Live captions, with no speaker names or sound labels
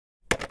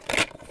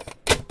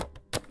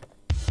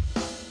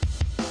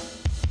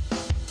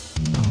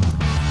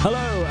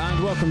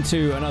and welcome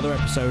to another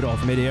episode of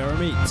Midierror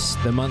Meets,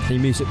 the monthly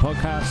music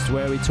podcast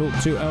where we talk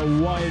to a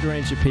wide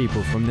range of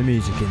people from the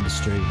music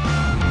industry.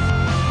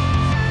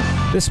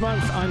 This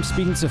month I'm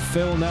speaking to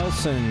Phil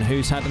Nelson,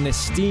 who's had an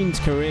esteemed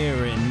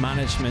career in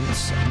management,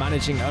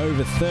 managing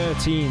over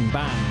 13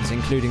 bands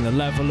including The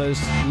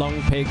Levellers,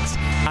 Long Pigs,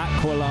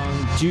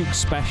 Aqualung, Duke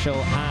Special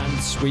and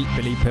Sweet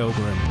Billy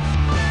Pilgrim.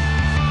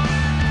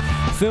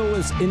 Phil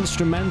was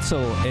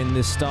instrumental in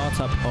the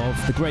start-up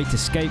of the Great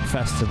Escape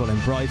Festival in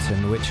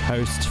Brighton, which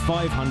hosts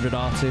 500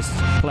 artists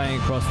playing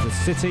across the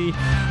city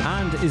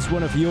and is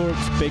one of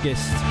Europe's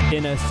biggest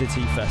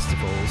inner-city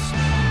festivals.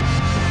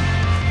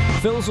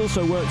 Phil's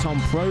also worked on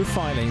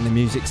profiling the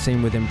music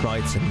scene within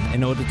Brighton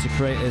in order to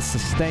create a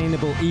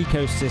sustainable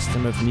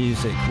ecosystem of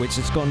music, which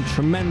has gone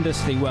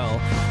tremendously well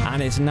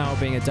and is now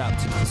being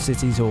adapted for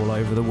cities all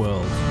over the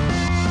world.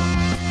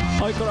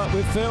 I got up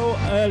with Phil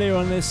earlier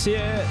on this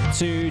year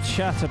to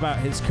chat about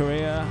his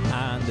career,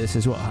 and this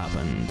is what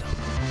happened.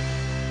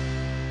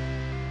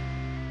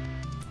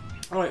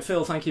 Alright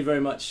Phil, thank you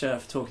very much for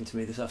talking to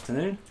me this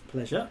afternoon.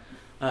 Pleasure.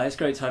 It's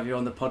great to have you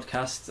on the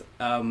podcast.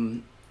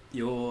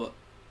 Your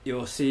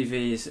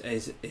CV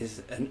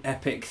is an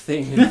epic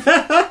thing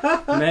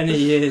of many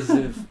years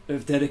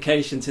of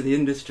dedication to the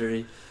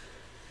industry.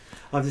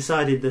 I've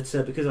decided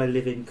that because I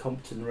live in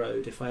Compton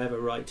Road, if I ever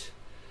write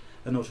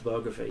an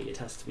autobiography, it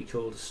has to be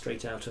called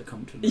Straight Outta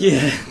Compton Road.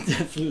 Yeah,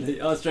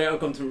 definitely. Oh, Straight Outta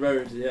Compton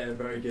Road. Yeah,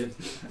 very good.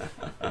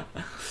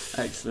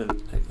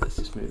 Excellent. Let's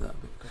just move that a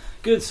bit.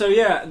 Good. So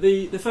yeah,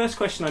 the first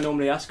question I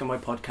normally ask on my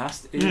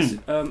podcast is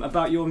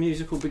about your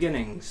musical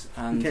beginnings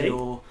and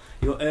your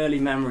early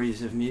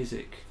memories of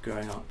music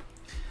growing up.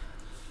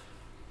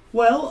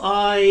 Well,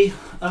 I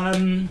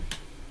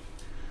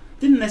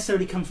didn't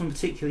necessarily come from a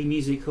particularly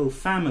musical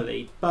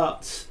family,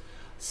 but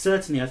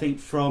certainly I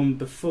think from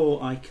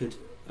before I could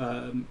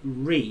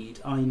read,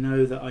 I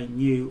know that I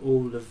knew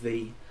all of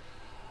the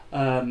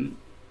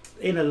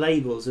inner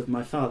labels of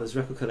my father's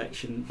record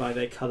collection by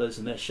their colours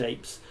and their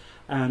shapes,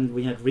 and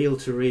we had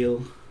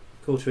reel-to-reel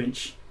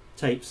quarter-inch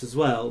tapes as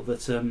well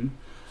that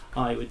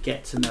I would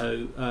get to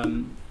know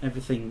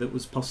everything that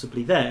was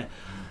possibly there.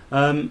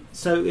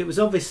 So it was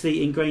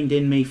obviously ingrained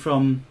in me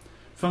from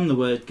the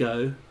word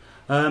go,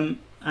 and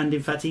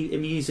in fact,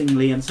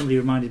 amusingly, and somebody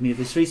reminded me of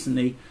this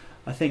recently,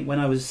 I think when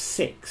I was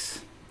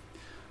 6,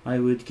 I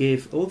would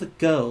give all the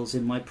girls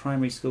in my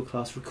primary school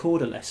class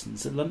recorder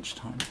lessons at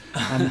lunchtime,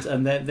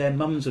 and their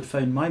mums would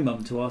phone my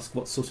mum to ask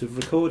what sort of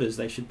recorders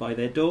they should buy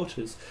their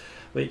daughters,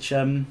 which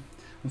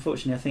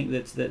unfortunately I think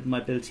that my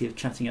ability of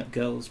chatting up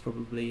girls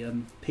probably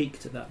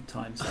peaked at that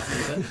time.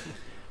 But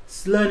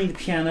learning the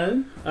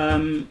piano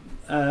and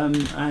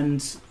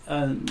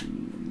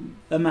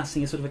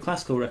amassing a sort of a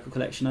classical record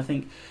collection, I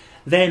think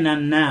then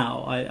and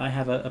now I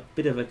have a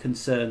bit of a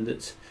concern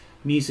that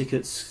music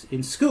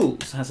in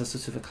schools has a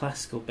sort of a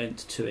classical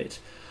bent to it,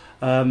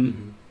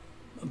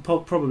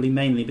 probably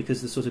mainly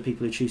because the sort of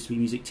people who choose to be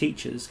music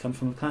teachers come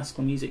from a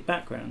classical music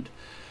background.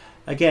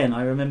 Again,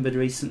 I remembered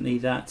recently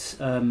that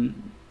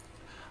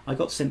I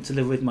got sent to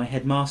live with my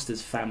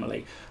headmaster's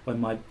family when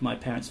my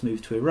parents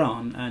moved to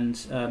Iran,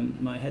 and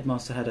my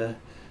headmaster had a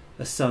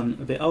son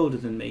a bit older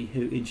than me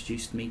who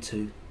introduced me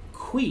to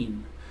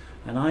Queen,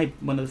 and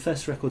one of the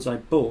first records I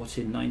bought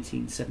in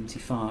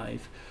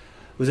 1975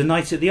 was A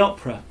Night at the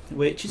Opera,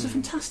 which is a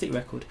fantastic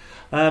record.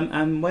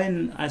 And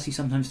when, as you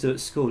sometimes do at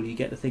school, you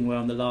get the thing where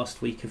on the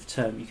last week of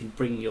term you can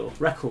bring your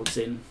records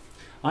in,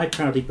 I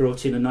proudly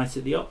brought in A Night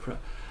at the Opera.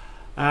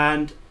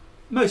 And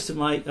most of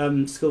my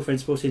school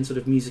friends brought in sort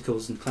of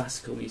musicals and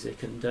classical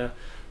music, and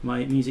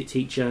my music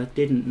teacher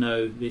didn't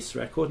know this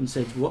record and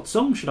said, what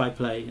song should I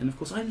play? And of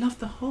course I loved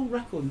the whole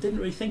record and didn't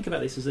really think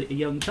about this as a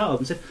young child,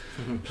 and said,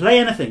 play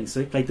anything. So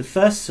he played the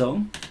first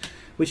song,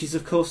 which is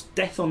of course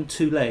Death on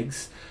Two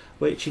Legs,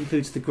 which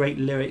includes the great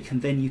lyric,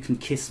 and then you can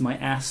kiss my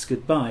ass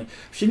goodbye,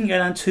 which didn't go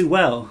down too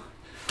well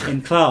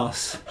in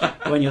class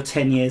when you're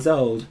 10 years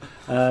old.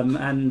 I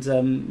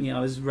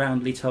was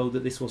roundly told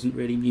that this wasn't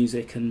really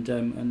music, and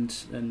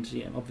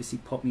obviously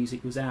pop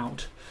music was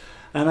out.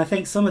 And I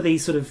think some of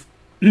these sort of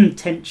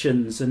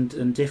tensions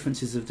and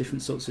differences of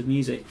different sorts of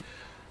music,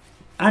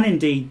 and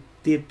indeed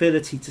the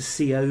ability to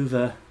see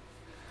over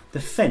the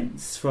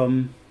fence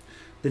from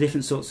the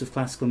different sorts of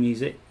classical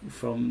music,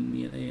 from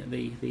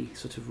the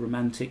sort of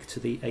romantic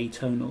to the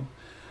atonal,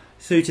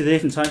 through to the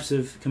different types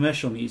of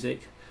commercial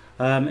music,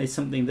 is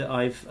something that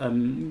I've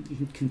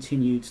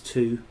continued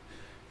to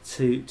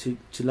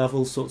love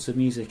all sorts of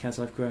music as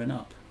I've grown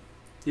up.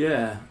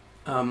 Yeah,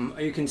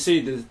 you can see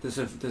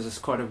there's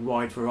quite a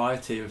wide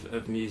variety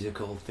of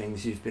musical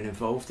things you've been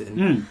involved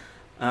in.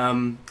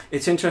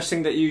 It's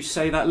interesting that you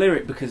say that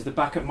lyric, because the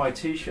back of my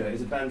T-shirt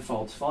is a Ben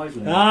Folds 5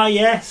 lyric. Ah,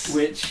 yes.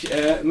 Which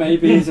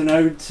maybe is an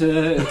ode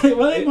to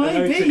well, it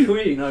might be. To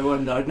Queen. I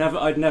wonder. I'd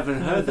never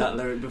heard that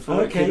lyric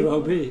before. Okay. It could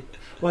well be.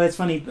 Well, it's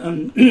funny.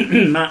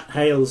 Matt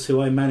Hales,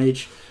 who I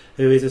manage,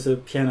 who is a sort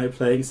of piano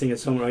playing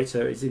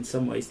singer-songwriter, is in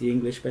some ways the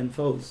English Ben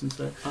Folds, and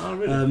so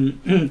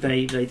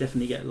they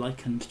definitely get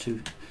likened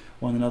to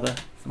one another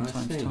from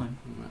time to time.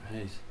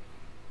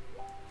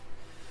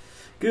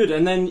 Good.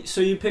 And then,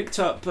 so you picked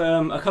up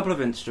a couple of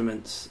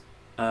instruments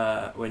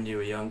when you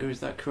were younger.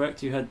 Is that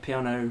correct? You had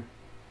piano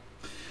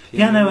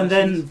and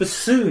then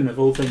bassoon of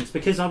all things,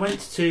 because I went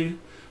to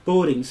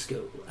boarding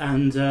school,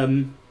 and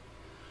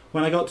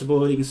when I got to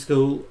boarding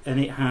school, and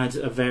it had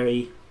a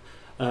very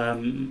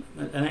an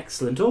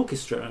excellent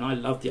orchestra, and I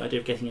loved the idea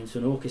of getting into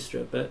an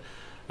orchestra, but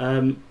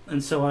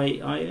and so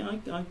I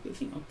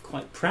think I'm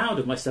quite proud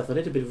of myself. I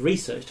did a bit of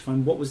research to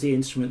find what was the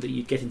instrument that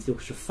you'd get into the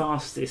orchestra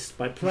fastest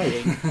by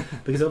playing,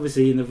 because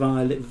obviously in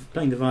the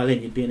playing the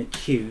violin you'd be in a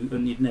queue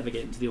and you'd never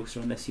get into the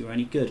orchestra unless you were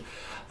any good.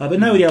 But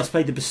nobody else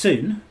played the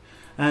bassoon,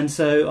 and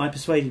so I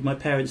persuaded my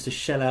parents to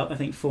shell out, I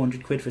think,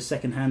 400 quid for a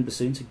second-hand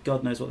bassoon, so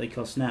God knows what they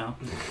cost now.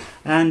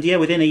 And yeah,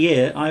 within a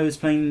year I was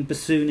playing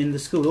bassoon in the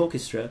school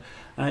orchestra.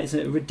 It's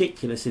a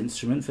ridiculous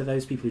instrument. For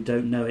those people who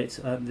don't know it,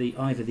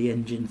 either the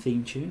engine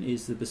theme tune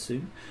is the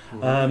bassoon,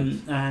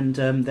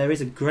 and there is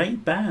a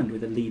great band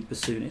with a lead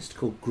bassoonist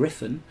called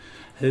Griffin,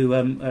 who are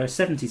a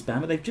 70s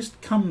band, but they've just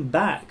come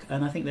back,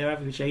 and I think their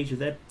average age of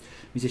their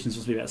musicians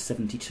must be about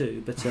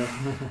 72, but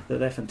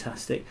they're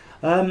fantastic.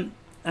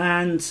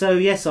 And so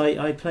yes,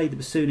 I played the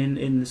bassoon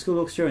in the school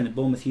orchestra, in the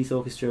Bournemouth Youth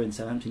Orchestra, in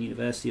Southampton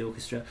University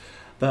Orchestra,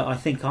 but I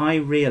think I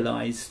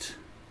realised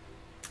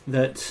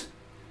that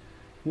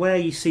where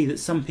you see that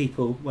some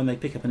people, when they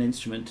pick up an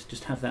instrument,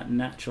 just have that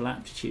natural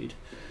aptitude,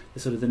 the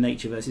sort of the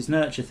nature versus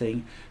nurture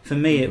thing. For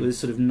me, it was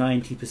sort of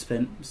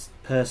 90%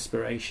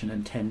 perspiration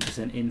and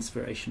 10%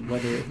 inspiration,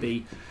 whether it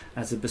be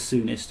as a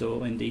bassoonist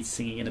or indeed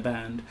singing in a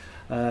band.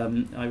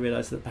 I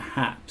realised that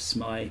perhaps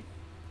my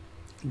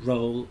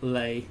role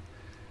lay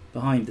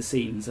behind the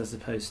scenes as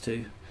opposed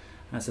to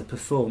as a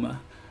performer,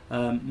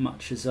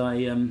 much as I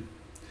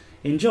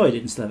enjoyed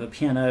it and still have a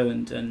piano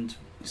and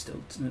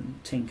still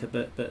tinker,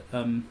 but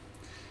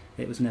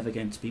it was never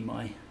going to be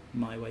my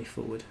way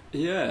forward.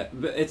 Yeah,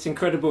 but it's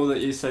incredible that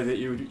you say that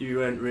you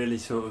weren't really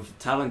sort of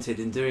talented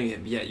in doing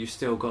it, but yet you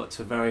still got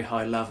to a very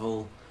high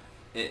level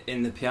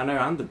in the piano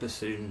and the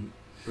bassoon,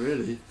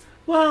 really.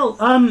 Well,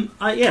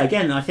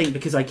 again, I think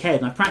because I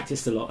cared and I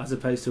practiced a lot, as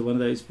opposed to one of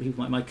those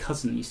people like my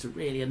cousin used to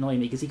really annoy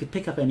me because he could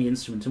pick up any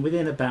instrument and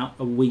within about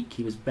a week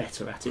he was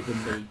better at it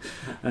than me.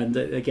 And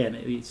again,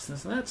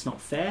 that's not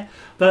fair.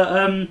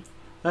 But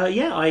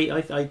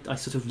I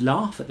sort of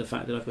laugh at the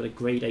fact that I've got a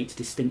grade 8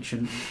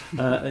 distinction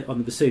on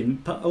the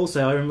bassoon. But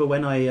also, I remember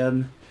when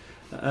I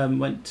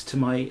went to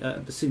my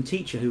bassoon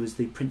teacher, who was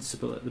the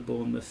principal at the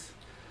Bournemouth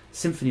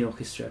Symphony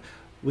Orchestra.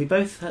 We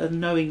both had a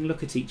knowing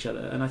look at each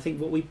other, and I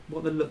think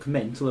what the look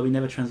meant, although we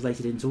never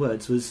translated it into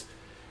words, was,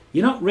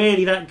 "You're not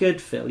really that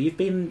good, Phil. You've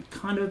been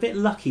kind of a bit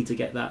lucky to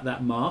get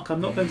that mark. I'm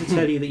not going to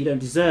tell you that you don't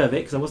deserve it,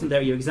 because I wasn't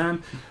there at your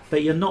exam,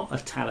 but you're not a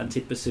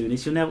talented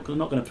bassoonist. You're not going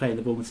to play in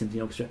the Bournemouth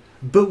Symphony Orchestra.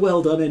 But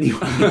well done anyway."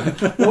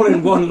 All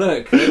in one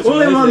look. That's all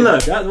amazing. In one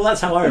look.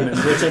 That's how I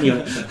remember it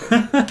anyway.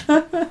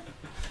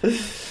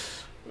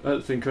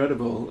 That's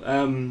incredible.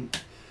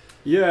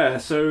 Yeah,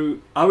 so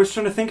I was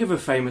trying to think of a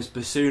famous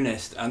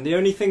bassoonist, and the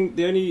only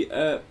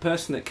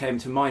person that came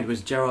to mind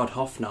was Gerard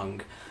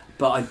Hoffnung.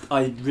 But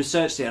I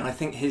researched it, and I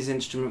think his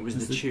instrument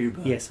was the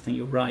tuba. Yes, I think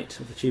you're right,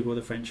 or the tuba or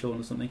the French horn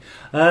or something.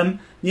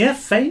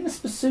 Famous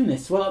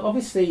bassoonists. Well,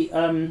 obviously,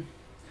 I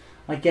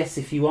guess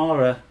if you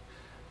are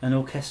an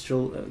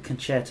orchestral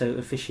concerto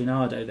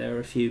aficionado, there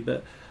are a few.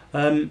 But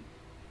I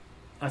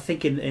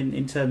think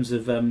in terms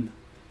of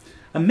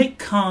Mick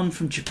Karn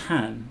from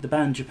Japan, the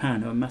band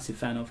Japan, who I'm a massive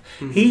fan of,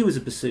 he was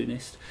a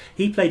bassoonist.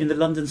 He played in the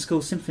London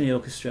School Symphony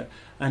Orchestra,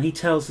 and he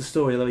tells the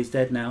story, although he's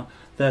dead now,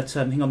 that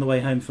on the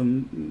way home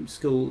from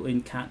school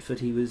in Catford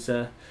he was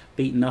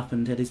beaten up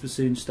and had his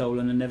bassoon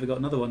stolen and never got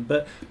another one.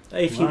 But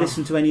if you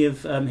listen to any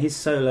of his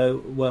solo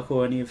work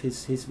or any of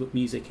his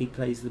music, he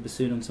plays the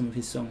bassoon on some of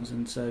his songs,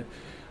 and so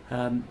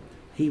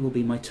he will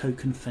be my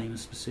token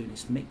famous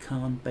bassoonist. Mick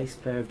Karn, bass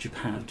player of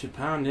Japan.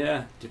 Japan,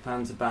 yeah.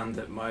 Japan's a band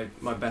that my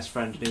best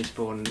friend in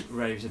Eastbourne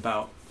raves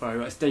about very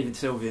much. It's David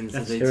Sylvian's the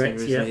lead singer,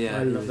 isn't he?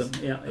 I love them.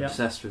 Yeah,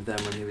 obsessed with them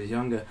when he was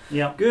younger.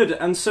 Yeah. Good.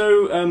 And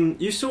so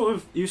you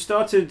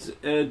started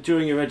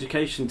during your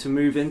education to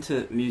move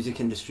into music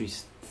industry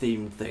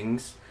themed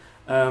things.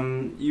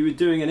 You were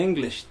doing an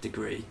English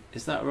degree,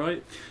 is that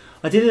right?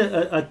 I did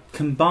a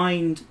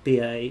combined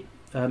BA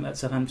at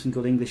Southampton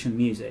called English and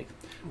Music,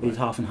 with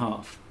half and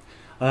half.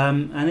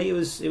 And it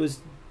was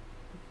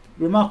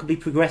remarkably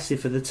progressive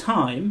for the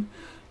time,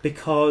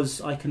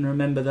 because I can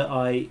remember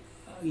that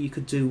you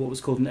could do what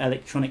was called an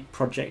electronic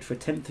project for a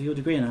 10th of your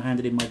degree, and I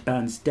handed in my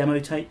band's demo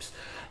tapes.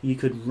 You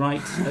could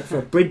write for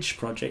a bridge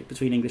project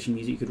between English and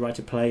Music. You could write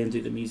a play and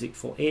do the music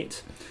for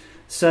it.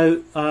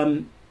 So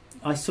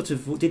I sort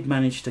of did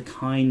manage to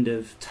kind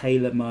of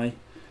tailor my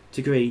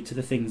degree to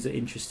the things that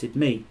interested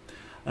me.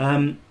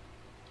 Then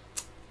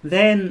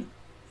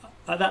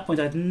at that point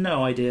I had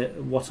no idea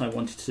what I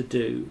wanted to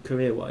do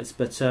career-wise,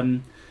 but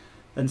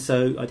and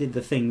so I did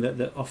the thing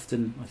that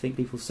often I think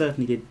people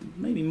certainly did,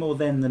 maybe more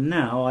then than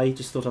now. I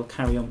just thought I'll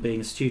carry on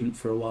being a student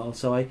for a while,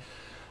 so I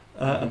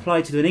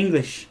applied to do an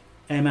English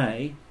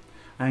MA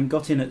and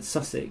got in at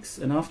Sussex,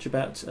 and after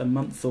about a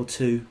month or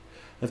two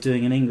of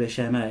doing an English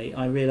MA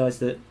I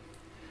realised that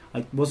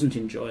I wasn't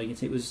enjoying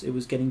it. It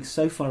was getting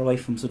so far away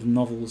from sort of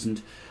novels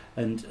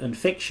and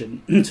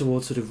fiction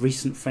towards sort of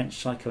recent French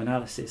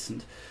psychoanalysis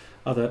and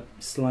other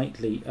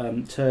slightly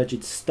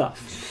turgid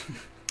stuff.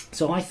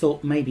 So I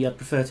thought maybe I'd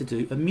prefer to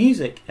do a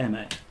music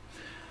MA.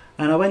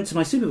 And I went to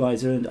my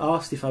supervisor and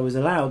asked if I was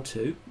allowed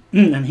to.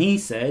 And he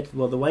said,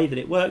 well, the way that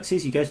it works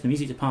is you go to the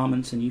music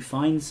department and you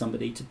find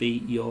somebody to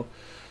be your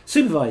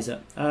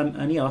supervisor.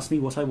 And he asked me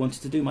what I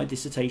wanted to do my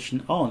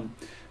dissertation on.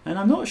 And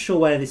I'm not sure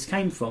where this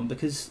came from,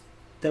 because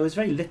there was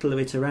very little of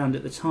it around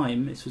at the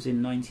time. This was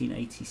in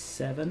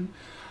 1987.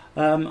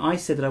 I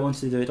said that I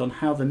wanted to do it on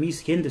how the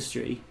music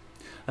industry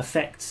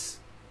affects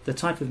the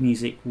type of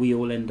music we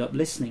all end up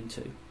listening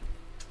to,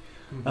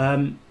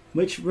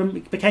 which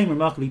became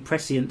remarkably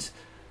prescient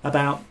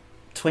about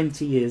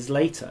 20 years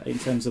later in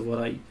terms of what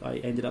I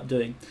ended up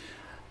doing.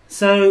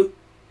 So,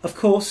 of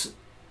course,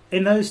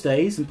 in those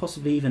days, and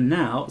possibly even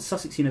now,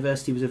 Sussex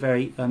University was a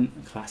very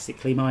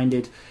classically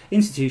minded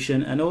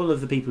institution, and all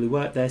of the people who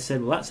worked there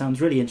said, well, that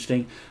sounds really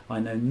interesting. I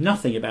know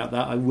nothing about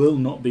that. I will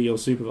not be your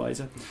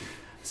supervisor.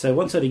 So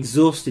once I'd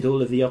exhausted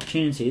all of the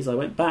opportunities, I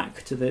went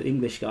back to the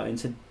English guy and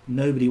said,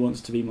 nobody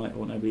wants to be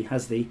nobody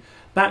has the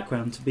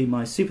background to be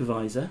my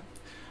supervisor.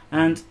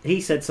 And he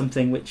said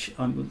something which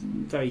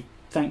I'm very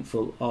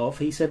thankful of.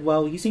 He said,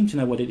 well, you seem to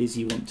know what it is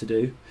you want to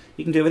do.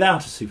 You can do it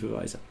without a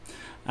supervisor.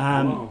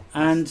 Wow.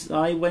 And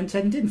I went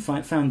and did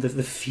found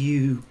the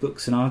few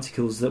books and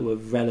articles that were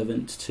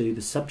relevant to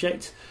the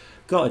subject,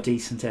 got a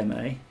decent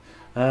MA,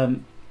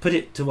 put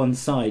it to one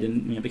side,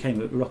 and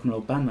became a rock and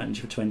roll band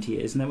manager for 20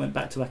 years, and then went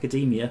back to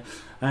academia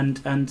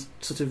and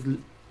sort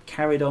of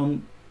carried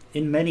on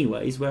in many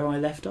ways where I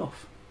left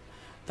off.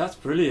 That's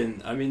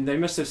brilliant. I mean, they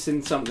must have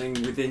seen something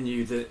within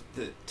you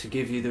that to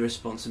give you the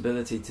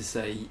responsibility to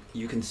say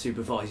you can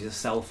supervise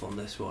yourself on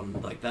this one.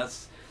 Like,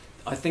 that's,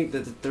 I think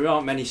that there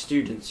aren't many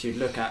students you'd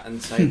look at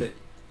and say that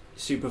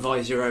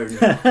supervise your own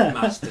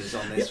masters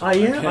on this one.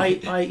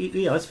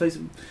 I suppose,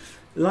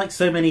 like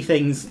so many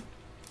things,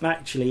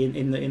 actually,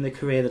 in the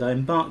career that I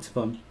embarked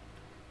upon,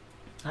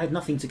 I had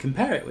nothing to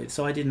compare it with,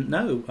 so I didn't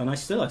know, and I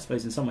still, I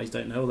suppose, in some ways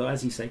don't know. Although,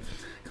 as you say,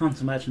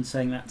 can't imagine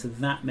saying that to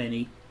that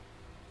many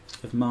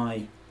of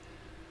my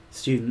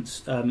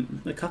students,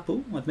 a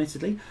couple,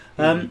 admittedly.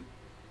 So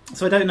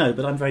I don't know,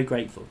 but I'm very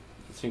grateful.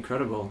 That's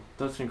incredible.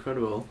 That's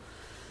incredible.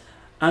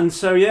 And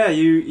so, yeah,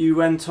 you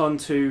went on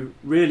to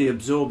really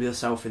absorb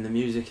yourself in the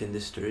music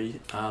industry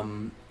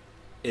in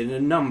a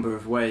number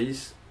of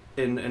ways,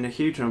 in a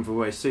huge number of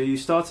ways. So you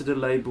started a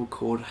label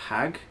called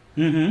Hag.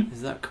 Mm-hmm.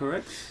 Is that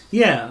correct?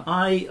 Yeah,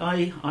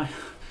 I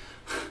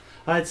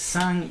had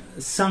sung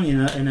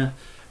in a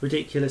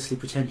ridiculously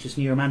pretentious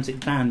new romantic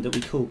band that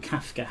we called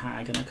Kafka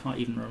Hag, and I can't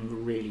even remember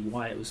really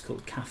why it was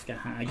called Kafka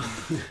Hag,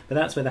 but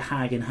that's where the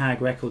Hag in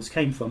Hag Records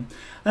came from.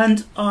 And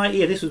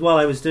this was while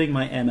I was doing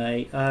my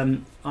MA.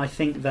 I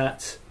think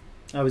that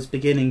I was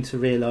beginning to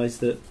realise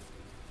that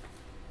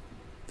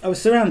I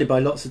was surrounded by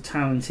lots of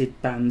talented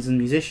bands and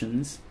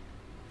musicians,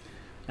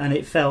 and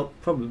it felt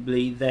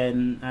probably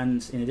then,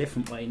 and in a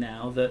different way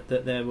now, that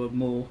there were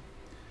more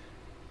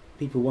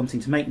people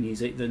wanting to make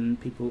music than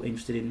people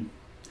interested in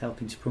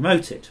helping to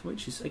promote it,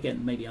 which is,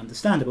 again, maybe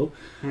understandable.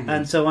 Mm-hmm.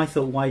 And so I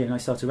thought, why didn't I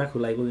start a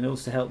record label in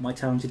order to help my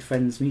talented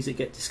friends' music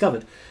get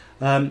discovered?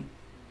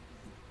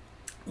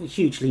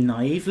 Hugely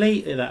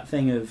naively, that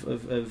thing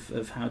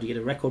of how do you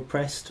get a record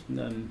pressed,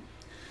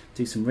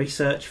 do some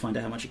research, find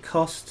out how much it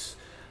costs,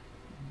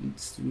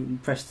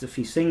 pressed a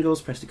few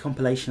singles, pressed a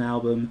compilation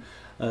album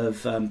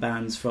of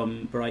bands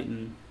from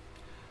Brighton,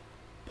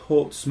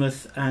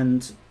 Portsmouth,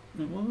 and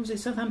what was it,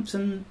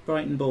 Southampton,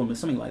 Brighton, Bournemouth,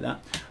 something like that,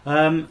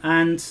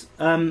 and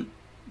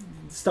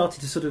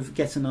started to sort of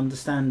get an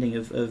understanding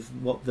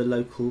of what the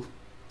local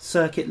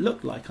circuit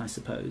looked like, I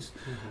suppose.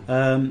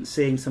 Mm-hmm.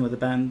 Seeing some of the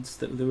bands,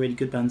 the really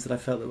good bands that I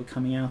felt that were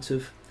coming out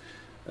of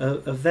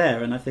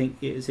there, and I think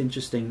it was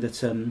interesting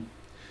that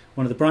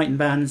one of the Brighton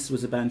bands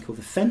was a band called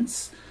The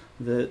Fence.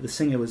 The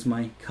singer was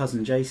my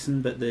cousin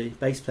Jason, but the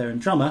bass player and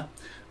drummer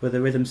were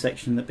the rhythm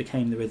section that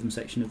became the rhythm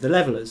section of the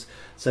Levellers.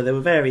 So there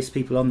were various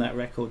people on that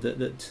record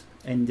that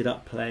ended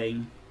up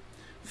playing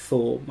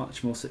for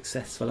much more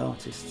successful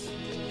artists.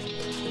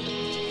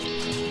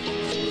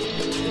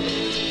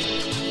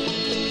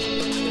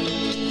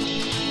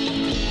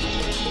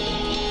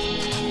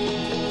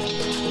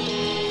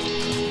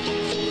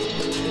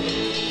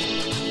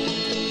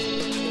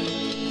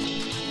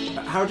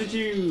 How did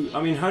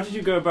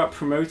you go about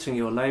promoting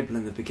your label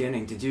in the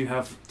beginning? Did you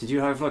have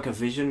like a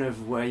vision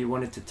of where you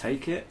wanted to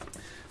take it?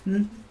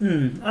 No,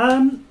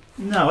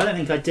 I don't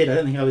think I did. I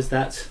don't think I was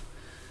that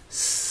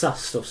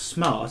sussed or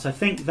smart. I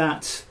think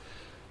that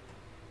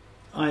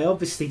I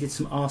obviously did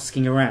some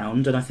asking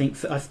around, and I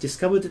think I've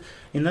discovered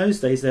in those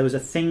days there was a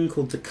thing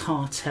called the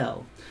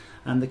Cartel,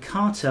 and the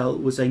Cartel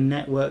was a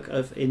network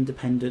of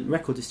independent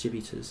record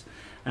distributors,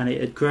 and it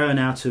had grown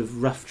out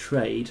of Rough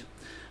Trade,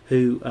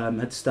 who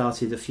had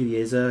started a few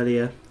years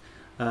earlier,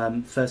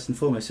 first and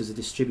foremost as a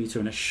distributor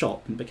in a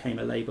shop, and became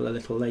a label a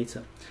little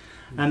later.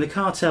 And the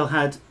Cartel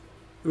had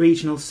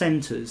regional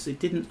centres. It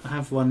didn't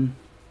have one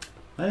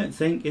I don't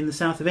think, in the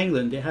south of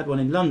England. It had one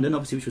in London,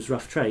 obviously, which was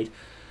Rough Trade.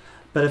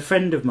 But a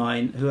friend of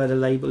mine who had a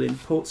label in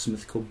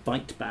Portsmouth called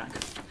Bite Back,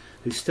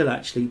 who still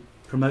actually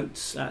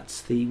promotes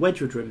at the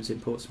Wedgwood Rooms in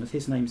Portsmouth,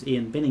 his name's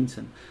Ian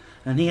Binnington,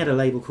 and he had a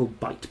label called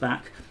Bite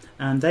Back,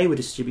 and they were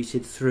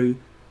distributed through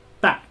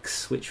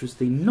Bax, which was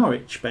the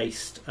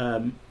Norwich-based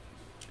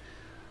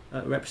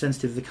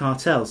representative of the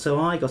cartel. So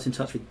I got in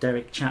touch with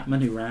Derek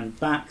Chapman, who ran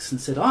Bax, and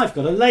said, I've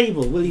got a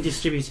label, will you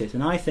distribute it?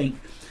 And I think,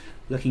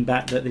 looking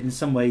back, that in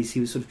some ways he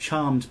was sort of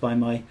charmed by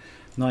my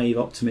naive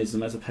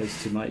optimism as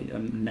opposed to my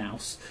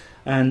nous,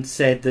 and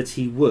said that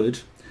he would.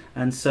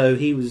 And so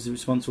he was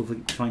responsible for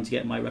trying to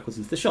get my records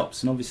into the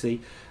shops. And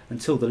obviously,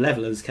 until the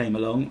Levellers came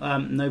along,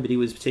 nobody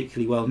was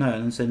particularly well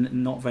known, and so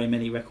not very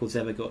many records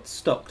ever got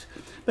stocked.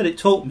 But it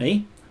taught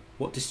me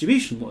what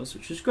distribution was,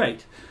 which was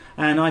great.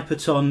 And I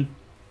put on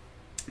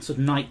sort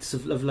of nights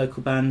of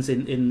local bands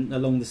in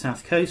along the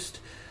south coast.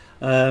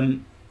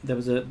 There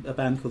was a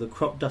band called the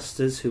Crop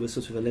Dusters, who was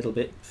sort of a little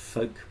bit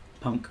folk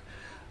punk,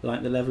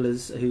 like the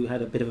Levellers, who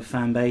had a bit of a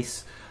fan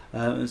base. It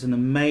was an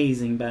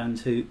amazing band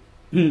who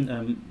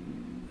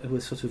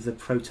was sort of the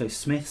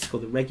Proto-Smiths,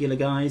 called the Regular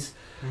Guys.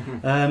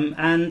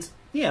 And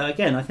yeah,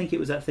 again, I think it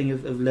was that thing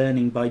of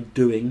learning by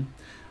doing,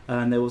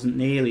 and there wasn't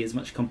nearly as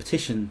much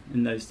competition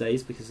in those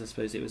days, because I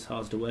suppose it was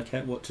hard to work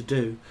out what to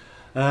do.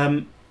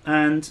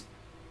 And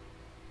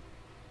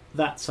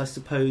that's, I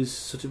suppose,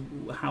 sort of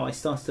how I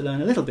started to learn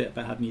a little bit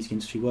about how the music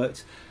industry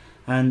worked,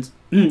 and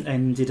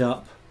ended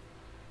up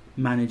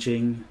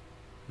managing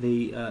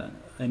the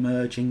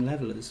emerging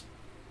Levellers.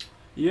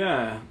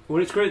 Yeah,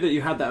 well, it's great that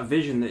you had that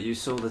vision, that you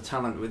saw the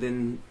talent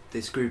within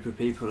this group of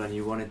people, and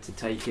you wanted to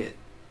take it.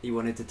 You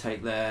wanted to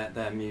take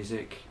their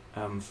music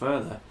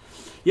further.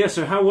 Yeah.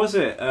 So how was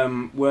it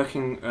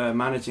working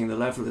managing the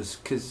Levellers?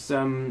 Because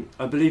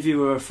I believe you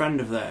were a friend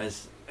of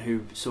theirs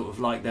who sort of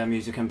liked their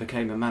music and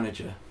became a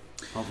manager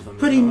of them.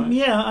 Right?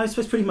 Yeah, I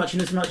suppose pretty much.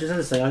 In as much as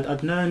I say,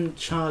 I'd known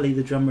Charlie,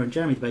 the drummer, and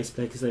Jeremy, the bass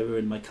player, because they were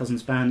in my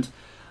cousin's band.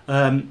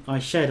 I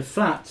shared a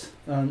flat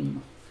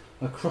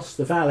across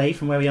the valley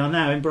from where we are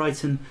now in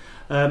Brighton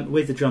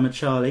with the drummer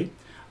Charlie.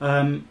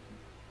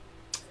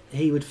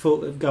 He would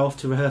go off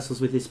to rehearsals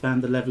with this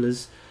band, the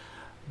Levellers.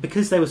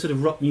 Because they were sort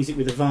of rock music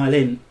with a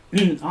violin,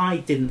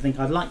 I didn't think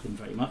I'd like them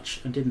very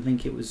much, and didn't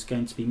think it was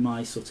going to be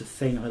my sort of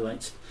thing. I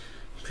liked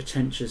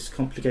pretentious,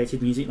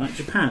 complicated music like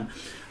Japan.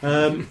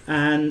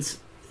 And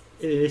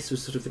this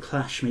was sort of the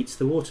Clash meets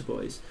the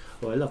Waterboys.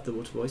 Well, I loved the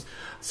Waterboys.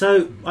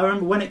 So I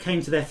remember when it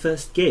came to their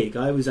first gig,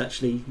 I was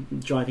actually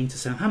driving to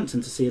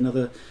Southampton to see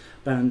another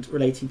band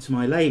relating to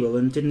my label,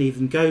 and didn't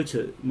even go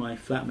to my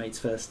flatmate's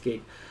first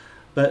gig.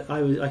 But I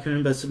can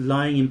remember sort of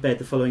lying in bed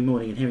the following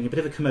morning and hearing a bit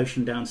of a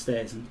commotion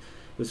downstairs, and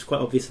it was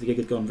quite obvious the gig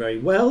had gone very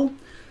well.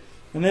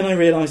 And then I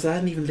realised I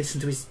hadn't even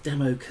listened to his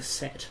demo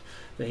cassette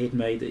that he'd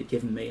made, that he'd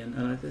given me, and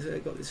I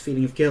got this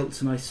feeling of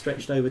guilt, and I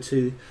stretched over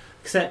to the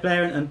cassette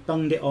player and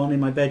bunged it on in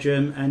my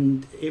bedroom,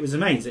 and it was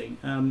amazing.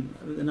 A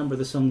number of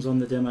the songs on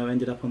the demo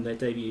ended up on their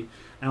debut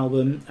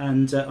album,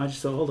 and I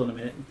just thought, hold on a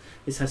minute,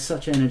 this has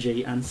such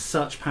energy and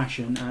such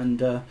passion,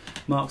 and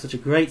Mark's such a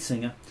great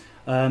singer.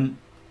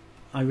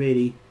 I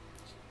really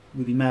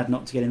would be mad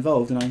not to get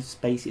involved, and I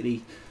just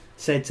basically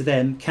said to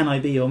them, can I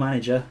be your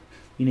manager?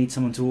 You need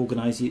someone to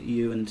organise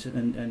you,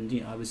 and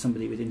you know, I was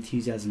somebody with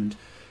enthusiasm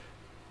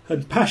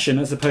and passion,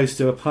 as opposed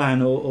to a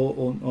plan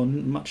or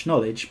much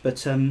knowledge,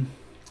 but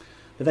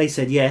they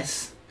said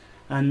yes.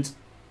 And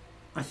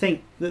I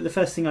think that the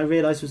first thing I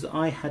realised was that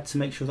I had to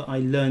make sure that I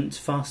learnt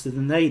faster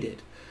than they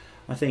did.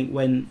 I think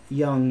when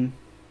young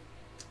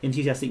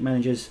enthusiastic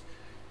managers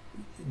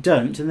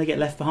don't, and they get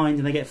left behind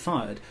and they get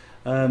fired.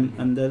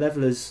 And the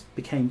Levellers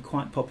became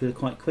quite popular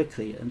quite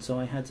quickly, and so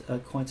I had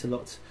quite a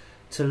lot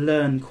to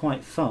learn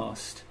quite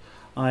fast.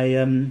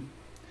 I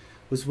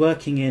was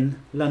working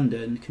in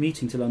London,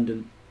 commuting to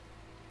London,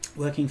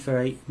 working for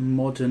a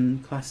modern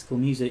classical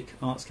music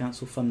Arts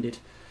Council funded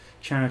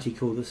charity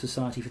called the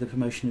Society for the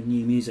Promotion of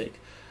New Music,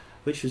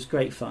 which was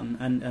great fun.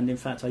 And in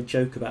fact, I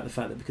joke about the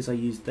fact that because I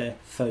used their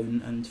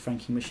phone and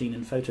franking machine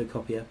and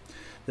photocopier,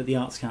 that the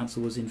Arts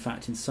Council was in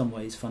fact in some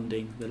ways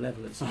funding the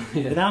Levellers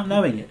without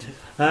knowing it.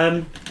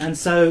 And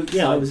so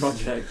yeah, I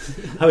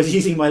was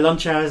using my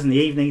lunch hours in the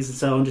evenings and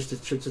so on just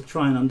to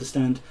try and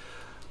understand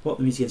what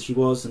the music industry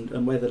was,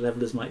 and where the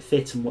Levellers might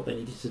fit and what they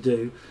needed to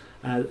do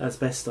as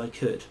best I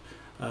could.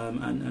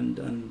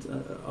 And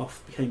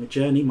off became a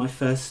journey. My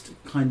first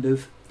kind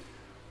of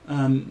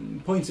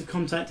point of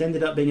contact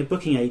ended up being a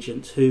booking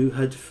agent who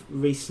had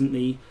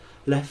recently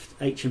left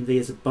HMV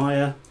as a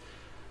buyer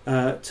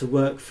to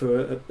work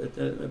for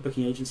a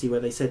booking agency, where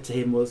they said to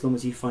him, well, as long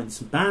as you find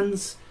some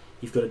bands,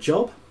 you've got a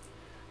job.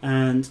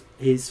 And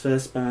his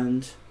first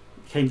band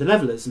became the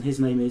Levellers, and his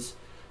name is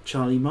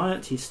Charlie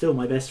Myatt. He's still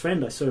my best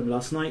friend. I saw him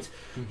last night.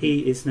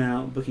 He is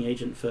now booking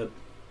agent for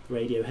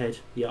Radiohead,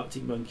 the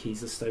Arctic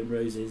Monkeys, the Stone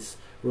Roses,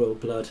 Royal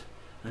Blood,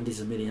 and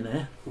is a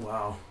millionaire.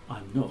 Wow,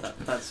 I'm not.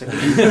 That's a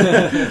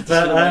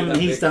but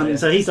he's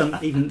done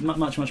even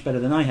much better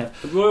than I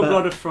have. The Royal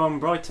Blood are from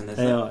Brighton,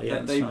 isn't they it? are, yeah.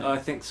 Right. I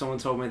think someone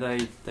told me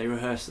they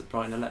rehearsed at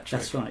Brighton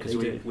Electric. That's right, because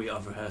they do. we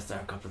have rehearsed there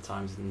a couple of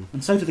times,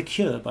 and so do the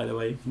Cure, by the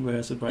way,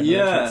 rehearse at Brighton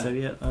Electric. So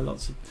yeah,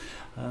 lots of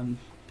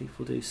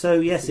people do. So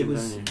yes, it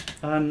was.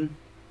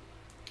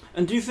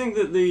 And do you think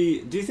that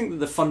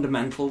the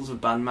fundamentals of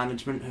band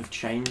management have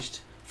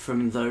changed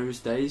from those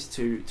days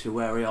to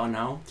where we are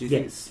now? Do you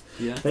think?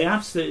 Yeah, they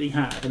absolutely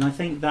have, and I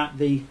think that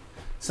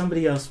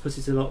somebody else put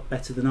it a lot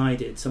better than I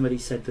did. Somebody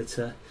said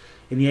that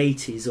in the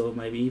 80s or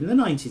maybe even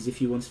the 90s,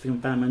 if you wanted to become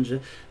a band manager,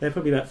 there are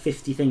probably about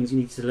 50 things you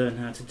need to learn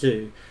how to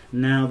do.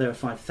 Now there are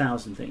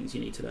 5,000 things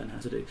you need to learn how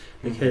to do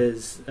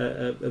because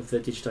of the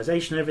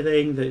digitisation and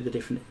everything, the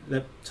different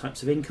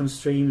types of income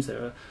streams.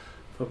 There are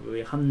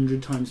probably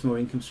 100 times more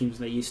income streams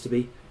than there used to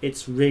be.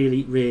 It's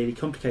really, really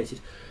complicated,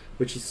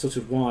 which is sort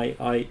of why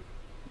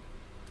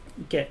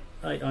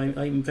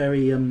I'm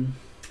very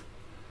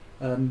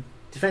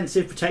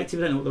defensive, protective,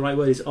 I don't know what the right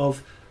word is,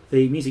 of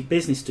the music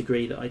business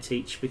degree that I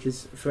teach,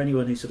 because for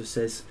anyone who sort of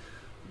says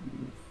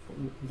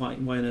why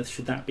on earth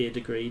should that be a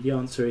degree, the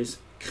answer is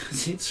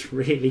because it's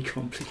really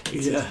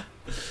complicated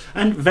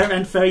and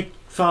very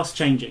fast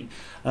changing.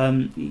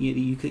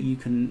 You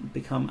can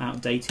become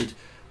outdated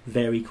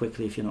very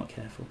quickly if you're not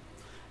careful.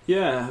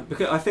 Yeah,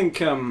 because I think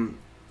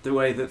the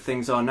way that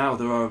things are now,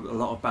 there are a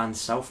lot of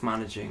bands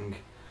self-managing,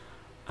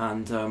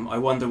 and I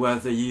wonder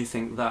whether you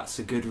think that's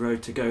a good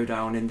road to go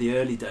down in the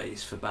early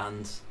days for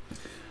bands.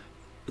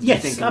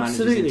 Yes,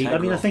 absolutely. I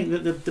mean, I think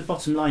that the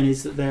bottom line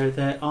is that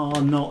there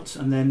are not,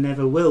 and there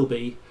never will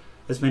be,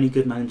 as many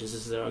good managers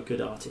as there are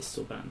good artists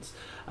or bands,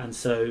 and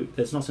so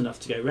there's not enough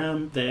to go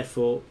round.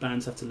 Therefore,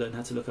 bands have to learn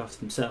how to look after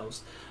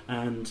themselves.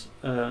 And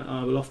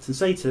I will often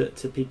say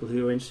to people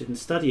who are interested in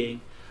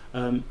studying,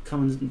 come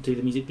and do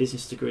the music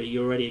business degree.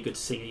 You're already a good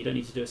singer. You don't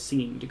need to do a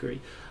singing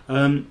degree.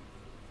 Learn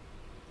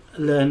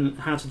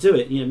how to do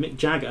it. You know, Mick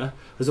Jagger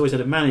has always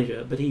had a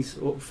manager, but he's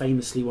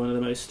famously one of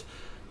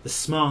the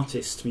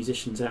smartest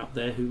musicians out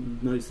there, who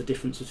knows the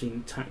difference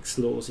between tax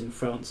laws in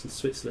France and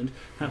Switzerland.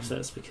 Perhaps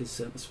that's because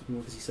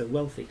he's so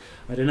wealthy.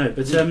 I don't know,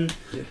 but so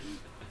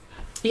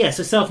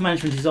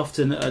self-management is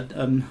often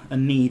a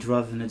need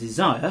rather than a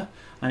desire,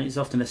 and it's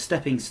often a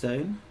stepping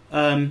stone.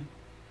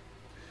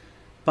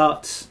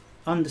 But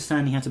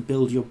understanding how to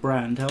build your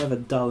brand, however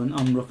dull and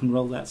un-rock and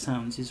roll that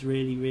sounds, is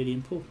really, really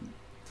important.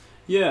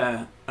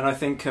 Yeah, and I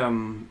think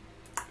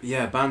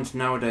bands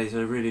nowadays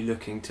are really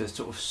looking to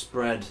sort of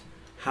spread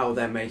how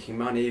they're making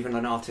money. Even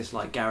an artist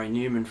like Gary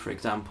Newman, for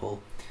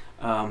example,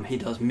 he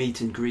does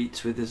meet and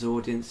greets with his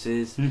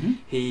audiences.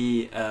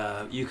 You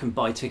can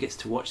buy tickets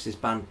to watch this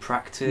band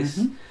practice.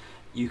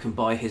 You can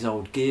buy his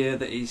old gear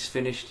that he's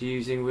finished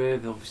using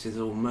with. Obviously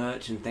there's all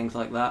merch and things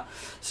like that.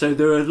 So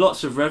there are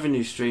lots of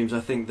revenue streams, I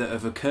think, that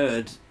have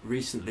occurred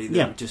recently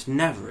that just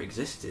never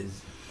existed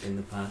in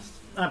the past.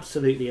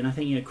 Absolutely, and I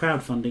think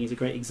crowdfunding is a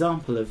great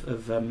example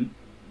of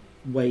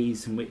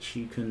ways in which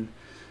you can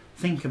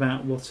think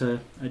about what a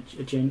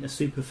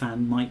super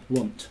fan might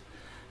want,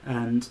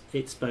 and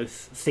it's both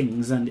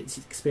things and it's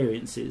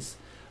experiences,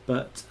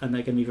 and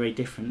they're going to be very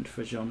different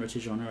for genre to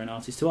genre and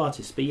artist to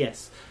artist. But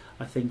yes,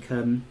 I think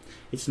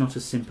it's not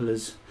as simple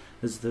as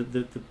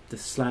the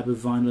slab of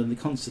vinyl and the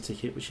concert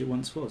ticket, which it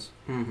once was.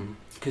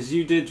 Because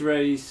you did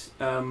raise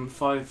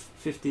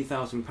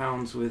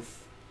 £50,000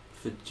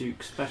 for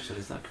Duke Special,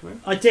 is that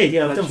correct? I did,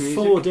 yeah. I've done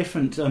 4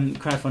 different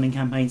crowdfunding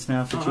campaigns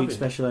now for Duke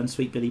Special and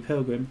Sweet Billy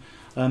Pilgrim,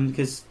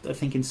 because I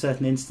think in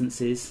certain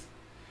instances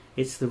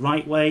it's the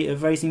right way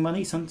of raising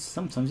money.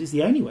 Sometimes it's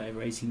the only way of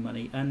raising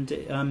money,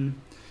 and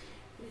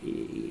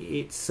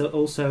it's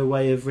also a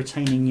way of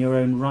retaining your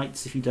own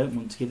rights if you don't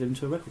want to give them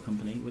to a record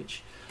company,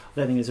 which I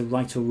don't think there's a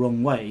right or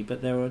wrong way,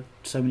 but there are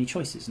so many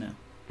choices now.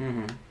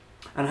 And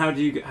how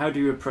do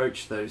you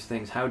approach those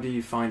things? How do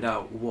you find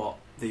out what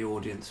the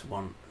audience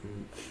want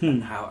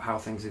and how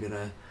things are going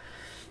to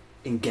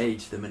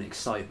engage them and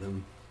excite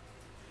them?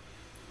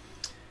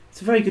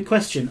 It's a very good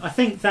question. I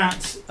think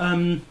that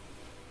the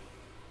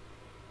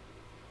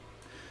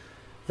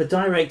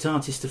direct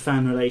artist to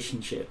fan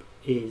relationship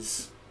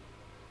is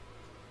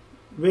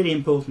really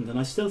important, and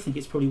I still think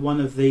it's probably one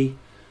of the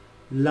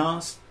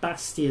last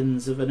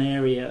bastions of an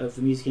area of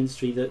the music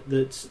industry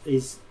that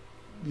is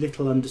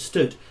little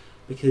understood,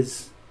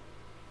 because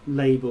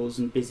labels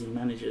and busy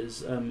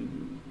managers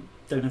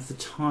don't have the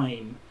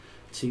time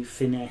to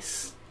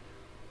finesse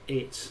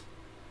it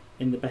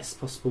in the best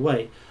possible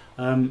way.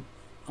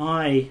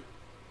 I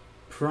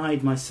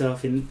pride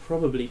myself in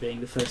probably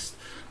being the first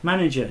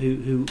manager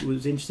who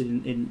was interested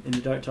in the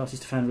direct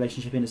artist to fan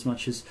relationship, in as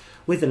much as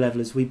with the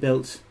Levellers we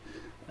built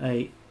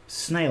a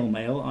snail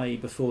mail, i.e.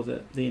 before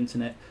the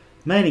internet,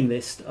 mailing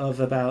list of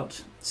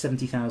about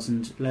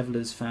 70,000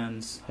 Levellers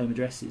fans' home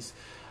addresses.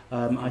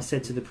 I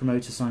said to the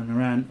promoter Simon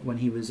Moran, when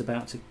he was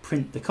about to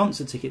print the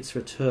concert tickets for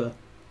a tour,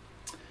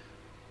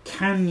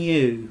 can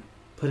you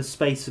put a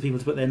space for people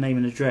to put their name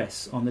and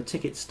address on the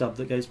ticket stub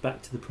that goes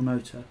back to the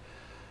promoter?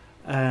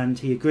 And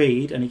he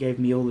agreed, and he gave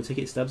me all the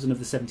ticket stubs, and of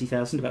the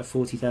 70,000, about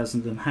 40,000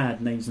 of them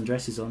had names and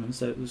addresses on them,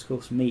 so it was, of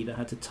course, me that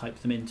had to type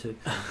them into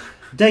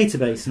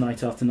database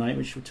night after night,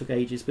 which took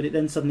ages. But it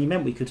then suddenly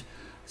meant we could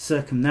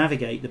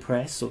circumnavigate the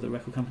press or the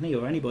record company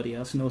or anybody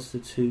else in order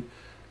to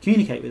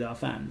communicate with our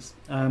fans.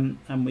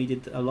 And we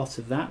did a lot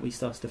of that. We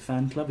started a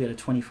fan club. We had a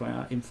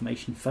 24-hour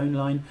information phone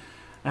line.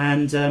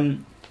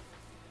 And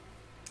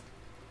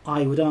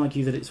I would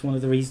argue that it's one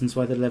of the reasons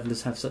why the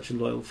Levellers have such a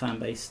loyal fan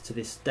base to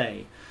this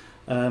day.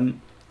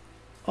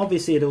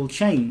 Obviously, it all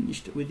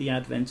changed with the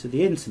advent of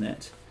the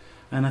internet.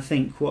 And I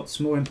think what's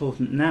more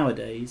important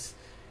nowadays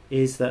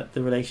is that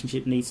the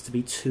relationship needs to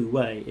be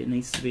two-way. It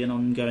needs to be an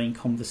ongoing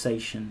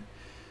conversation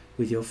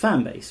with your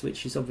fan base,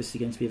 which is obviously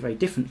going to be a very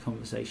different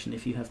conversation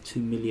if you have 2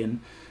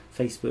 million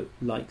Facebook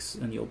likes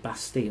and you're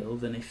Bastille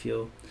than if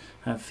you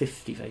have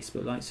 50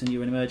 Facebook likes and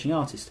you're an emerging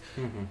artist.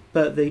 Mm-hmm.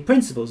 But the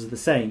principles are the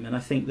same, and I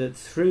think that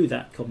through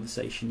that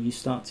conversation you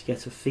start to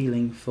get a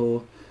feeling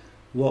for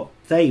what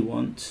they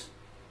want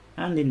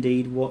and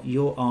indeed what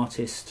your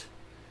artist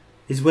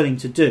is willing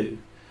to do.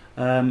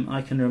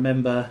 I can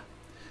remember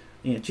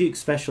Duke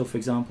Special, for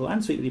example,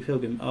 and Sweet Billy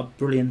Pilgrim are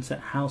brilliant at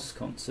house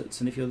concerts,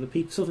 and if you're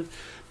the sort of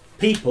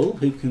people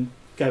who can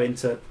go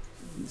into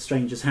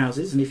strangers'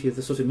 houses, and if you're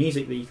the sort of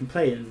music that you can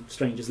play in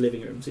strangers'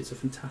 living rooms, it's a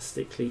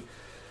fantastically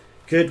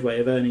good way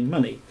of earning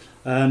money.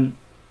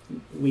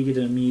 We did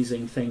an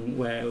amusing thing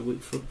where,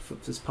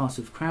 as part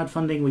of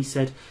crowdfunding, we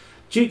said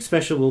Duke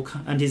Special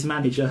and his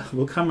manager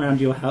will come round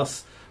your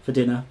house for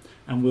dinner,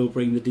 and we'll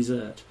bring the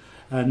dessert.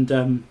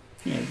 And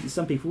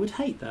some people would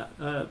hate that,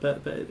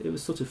 but it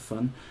was sort of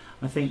fun.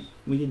 I think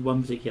we did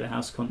one particular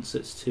house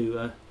concert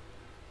to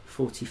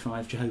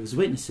 45 Jehovah's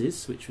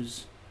Witnesses, which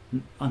was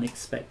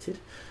unexpected.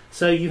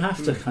 So you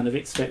have to kind of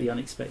expect the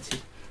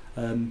unexpected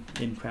in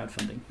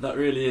crowdfunding. That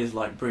really is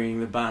like bringing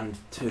the band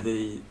to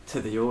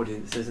the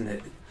audience, isn't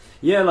it?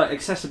 Yeah, like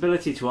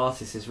accessibility to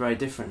artists is very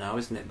different now,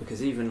 isn't it?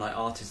 Because even like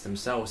artists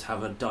themselves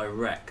have a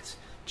direct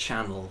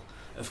channel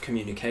of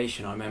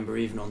communication. I remember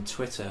even on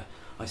Twitter,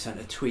 I sent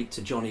a tweet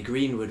to Johnny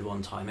Greenwood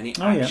one time, and he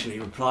actually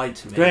replied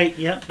to me. Great,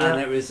 yeah.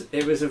 And it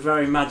was a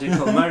very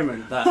magical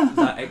moment,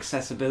 that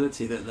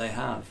accessibility that they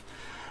have.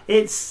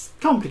 It's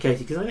complicated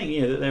because I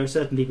think that there are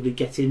certain people who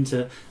get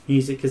into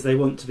music because they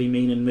want to be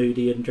mean and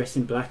moody and dress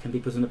in black and be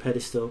put on a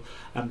pedestal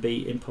and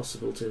be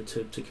impossible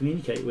to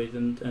communicate with,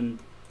 and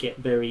get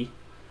very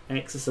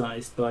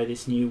exercised by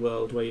this new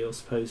world where you're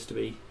supposed to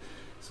be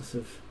sort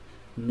of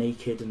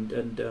naked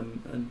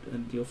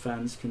and your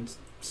fans can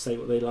say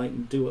what they like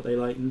and do what they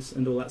like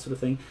and all that sort of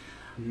thing.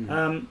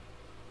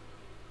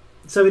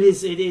 So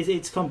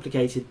it's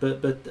complicated,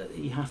 but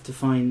you have to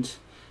find.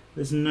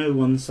 There's no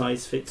one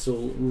size fits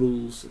all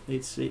rules.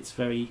 It's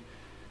very,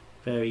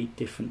 very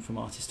different from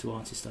artist to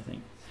artist, I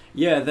think.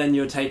 Yeah, then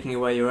you're taking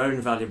away your own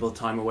valuable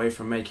time away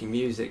from making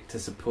music to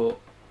support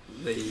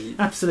the.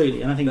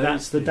 Absolutely, and I think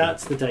that's the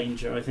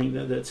danger. I think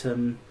that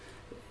and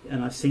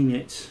I've seen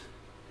it.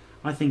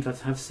 I think I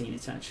have seen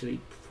it actually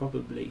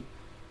probably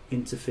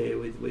interfere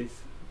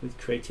with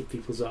creative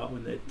people's art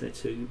when they're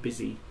too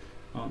busy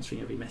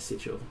answering every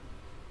message or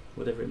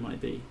whatever it might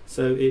be.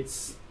 So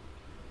it's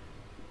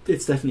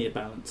definitely a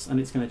balance, and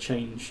it's going to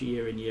change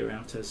year in, year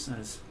out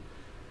as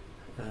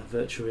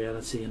virtual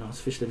reality and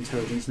artificial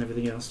intelligence and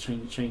everything else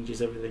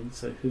changes everything.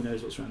 So who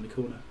knows what's around the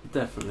corner?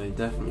 Definitely.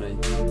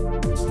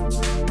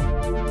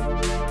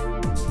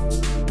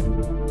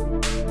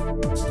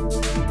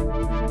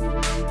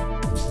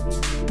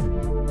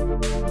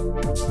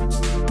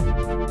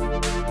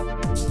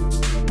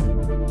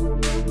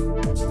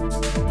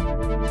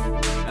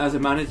 As a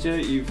manager,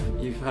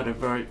 you've had a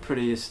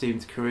pretty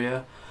esteemed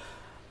career.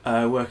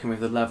 Working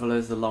with the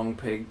Levellers, the Long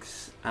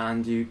Pigs,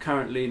 and you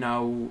currently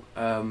now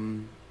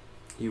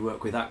you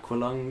work with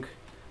Aqualung,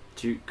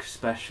 Duke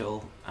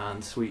Special,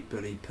 and Sweet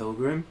Billy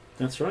Pilgrim.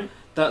 That's right.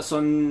 That's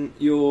on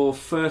your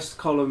first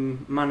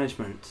column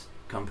management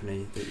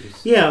company.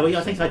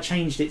 I think I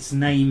changed its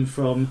name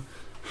from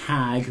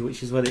Hag,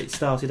 which is what it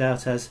started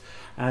out as,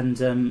 and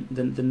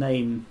the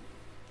name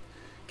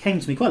came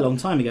to me quite a long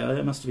time ago.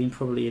 It must have been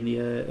probably in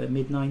the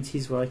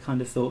mid-90s, where I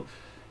kind of thought,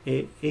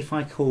 if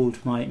I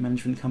called my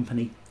management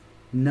company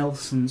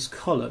Nelson's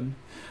Column,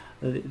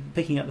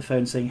 picking up the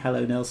phone saying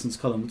hello Nelson's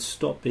Column would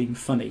stop being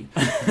funny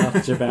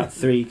after about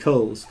 3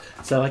 calls.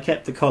 So I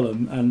kept the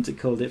column and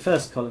called it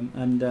First Column,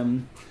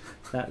 and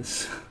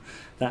that's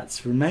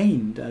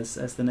remained as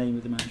the name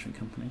of the management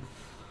company.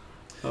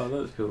 Oh,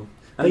 that's cool.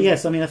 But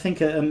yes, I mean, I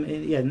think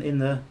in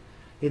the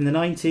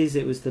 90s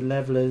it was the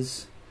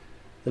Levellers,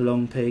 the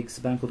Long Pigs,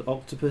 a band called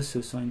Octopus who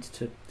was signed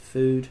to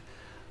Food,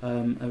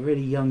 a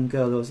really young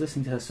girl. I was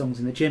listening to her songs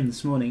in the gym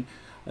this morning,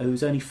 who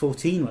was only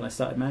 14 when I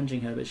started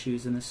managing her, but she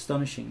was an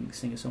astonishing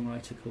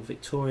singer-songwriter called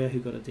Victoria, who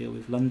got a deal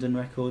with London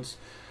Records.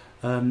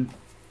 And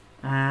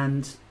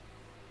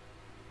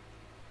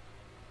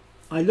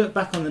I look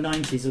back on the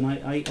 90s and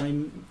I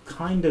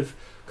kind of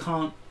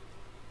can't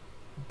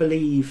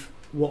believe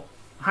what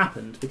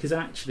happened, because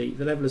actually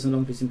the Levellers and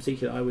Long Pigs in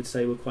particular, I would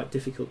say, were quite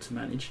difficult to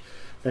manage.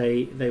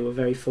 They were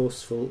very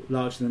forceful,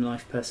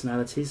 larger-than-life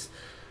personalities.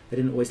 They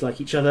didn't always like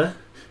each other.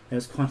 There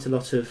was quite a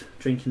lot of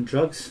drinking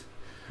drugs.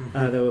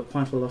 There were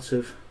quite a lot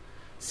of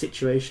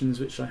situations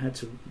which I had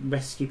to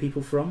rescue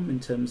people from in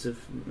terms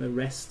of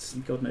arrests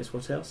and God knows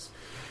what else.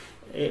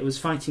 It was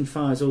fighting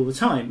fires all the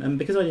time, and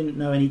because I didn't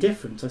know any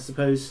different, I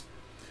suppose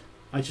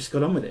I just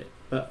got on with it.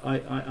 But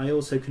I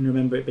also can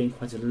remember it being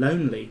quite a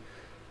lonely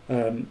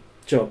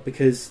job,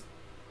 because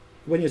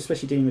when you're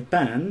especially dealing with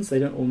bands, they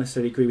don't all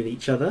necessarily agree with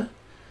each other,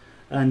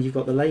 and you've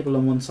got the label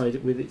on one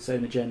side with its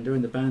own agenda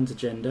and the band's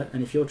agenda,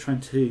 and if you're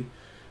trying to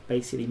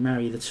basically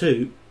marry the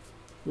two,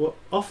 what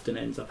often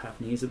ends up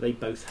happening is that they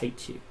both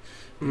hate you,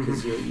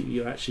 because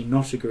you're actually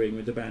not agreeing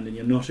with the band and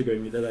you're not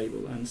agreeing with the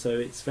label, and so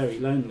it's very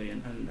lonely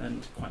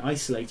and quite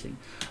isolating.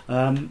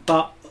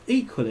 But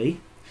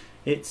equally,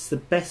 it's the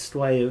best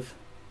way of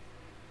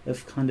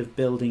kind of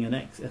building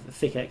a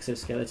thick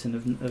exoskeleton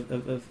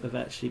of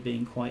actually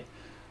being quite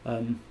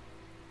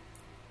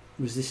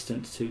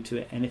resistant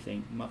to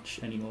anything much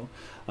anymore.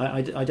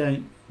 I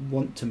don't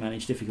want to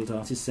manage difficult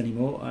artists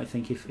anymore. I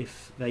think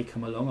if they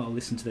come along, I'll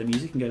listen to their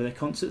music and go to their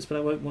concerts, but I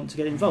won't want to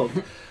get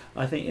involved.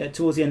 I think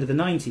towards the end of the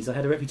 90s, I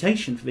had a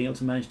reputation for being able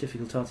to manage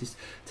difficult artists,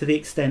 to the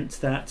extent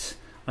that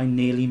I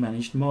nearly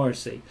managed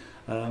Morrissey,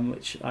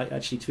 which I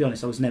actually, to be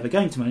honest, I was never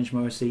going to manage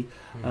Morrissey.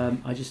 I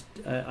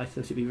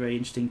thought it'd be very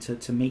interesting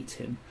to meet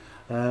him.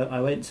 I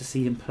went to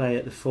see him play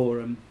at the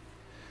Forum,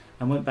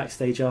 and went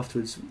backstage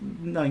afterwards,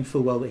 knowing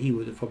full well that he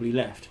would have probably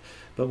left.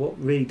 But what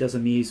really does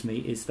amuse me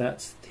is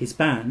that his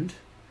band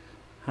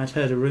had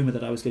heard a rumour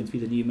that I was going to be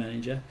the new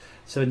manager,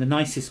 so in the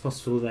nicest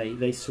possible way,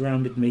 they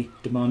surrounded me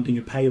demanding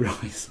a pay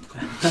rise,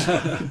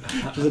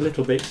 which was a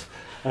little bit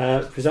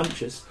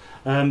presumptuous.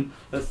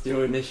 That's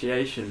your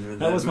initiation.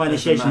 That was my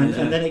initiation,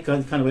 and then it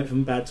kind of went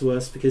from bad to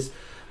worse, because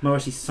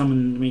Morrissey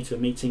summoned me to a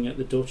meeting at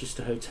the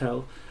Dorchester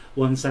Hotel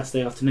one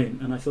Saturday afternoon,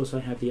 and I thought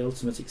I had the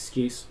ultimate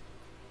excuse,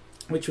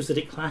 which was that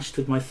it clashed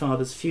with my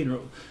father's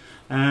funeral.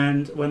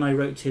 And when I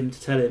wrote him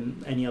to tell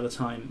him any other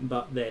time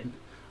but then,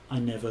 I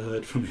never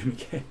heard from him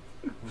again.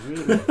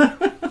 Really?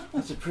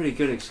 That's a pretty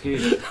good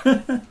excuse.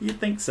 You'd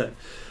think so.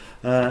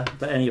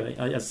 But anyway,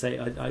 as I say,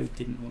 I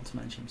didn't want to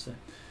manage him, so...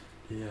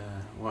 Yeah,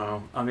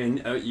 wow. I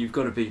mean, you've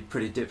got to be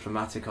pretty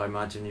diplomatic, I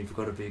imagine. You've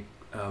got to be...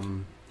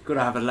 you've got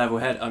to have a level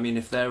head. I mean,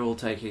 if they're all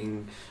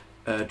taking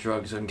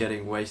drugs and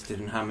getting wasted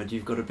and hammered,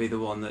 you've got to be the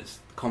one that's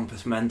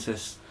compos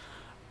mentis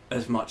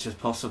as much as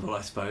possible,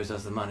 I suppose,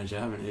 as the manager,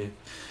 haven't you?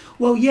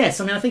 Well,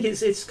 yes. I mean, I think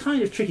it's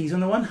kind of tricky. 'Cause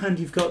on the one hand,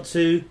 you've got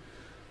to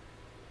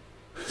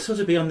sort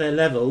of be on their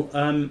level,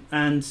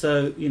 and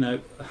so, you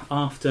know,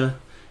 after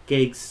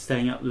gigs,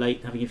 staying up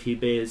late, having a few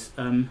beers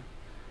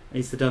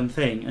is the done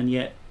thing, and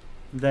yet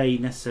they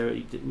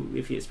necessarily,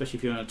 especially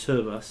if you're on a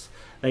tour bus,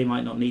 they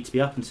might not need to be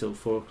up until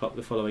 4 o'clock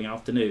the following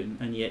afternoon,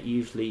 and yet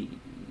usually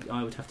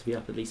I would have to be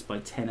up at least by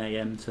 10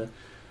 a.m. to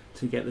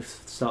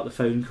start the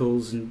phone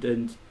calls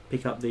and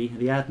pick up the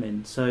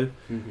admin. So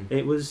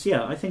it was,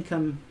 yeah, I think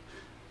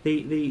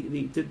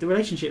the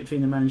relationship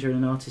between the manager and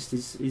an artist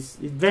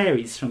it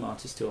varies from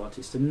artist to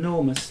artist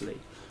enormously.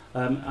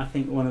 I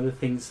think one of the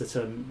things that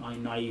I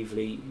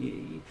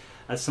naively,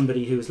 as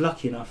somebody who was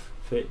lucky enough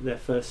for their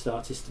first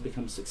artist to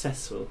become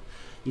successful,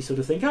 you sort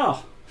of think,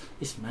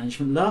 this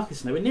management lark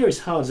is nowhere near as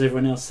hard as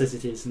everyone else says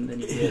it is, and then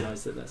you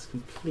realise that that's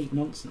complete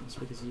nonsense,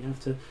 because you have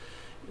to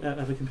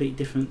have a complete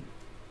different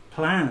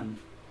plan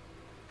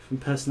from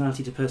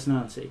personality to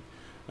personality.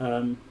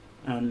 And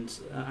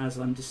as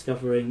I'm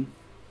discovering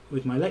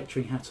with my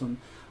lecturing hat on,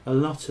 a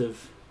lot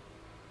of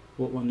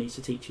what one needs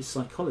to teach is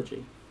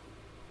psychology,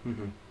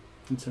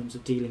 in terms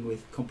of dealing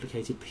with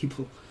complicated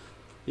people.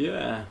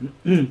 Yeah.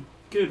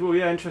 Good. Well,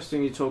 yeah,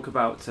 interesting you talk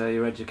about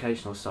your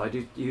educational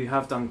side. You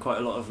have done quite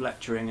a lot of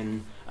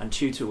lecturing and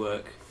tutor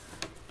work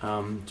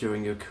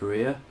during your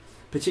career,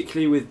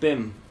 particularly with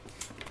BIM.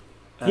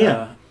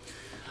 Yeah.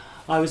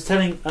 I was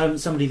telling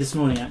somebody this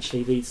morning,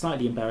 actually, the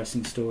slightly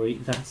embarrassing story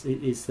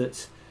is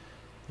that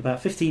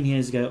about 15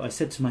 years ago I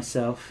said to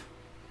myself,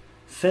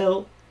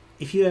 Phil,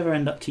 if you ever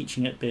end up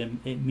teaching at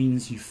BIM, it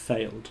means you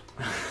failed.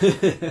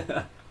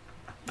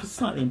 It's a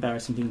slightly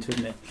embarrassing thing to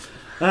admit.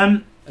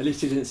 At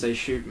least you didn't say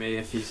shoot me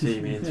if you see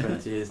me in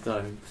 20 years'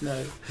 time.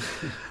 No.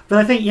 But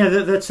I think,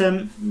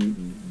 that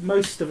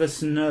most of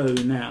us know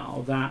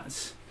now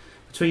that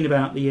between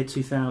about the year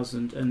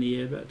 2000 and the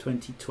year about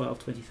 2012,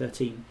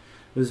 2013,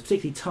 it was a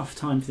particularly tough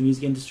time for the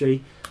music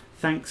industry,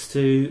 thanks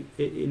to,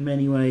 in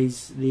many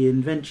ways, the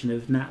invention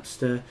of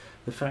Napster,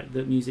 the fact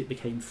that music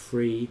became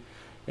free,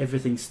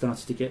 everything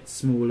started to get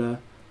smaller,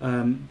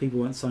 people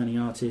weren't signing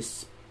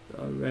artists,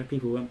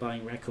 people weren't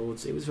buying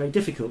records. It was very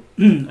difficult.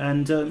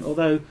 And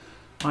although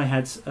I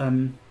had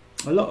a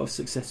lot of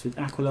success with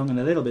Aqualung and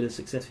a little bit of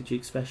success with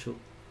Duke Special,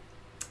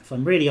 if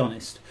I'm really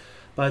honest,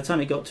 by the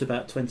time it got to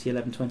about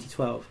 2011,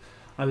 2012,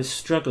 I was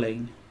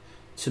struggling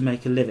to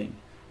make a living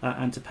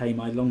and to pay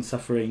my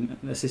long-suffering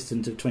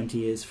assistant of 20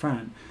 years,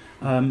 Fran.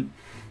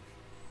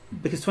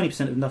 Because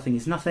 20% of nothing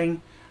is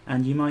nothing,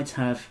 and you might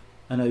have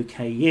an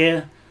okay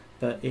year,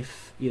 but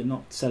if you're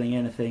not selling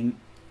anything,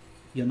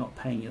 you're not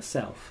paying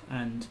yourself.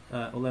 And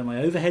although my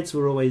overheads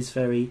were always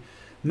very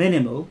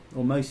minimal,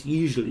 or most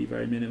usually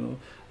very minimal,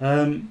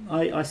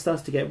 I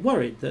started to get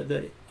worried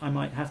that I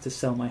might have to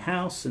sell my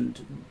house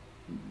and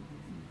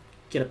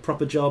get a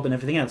proper job and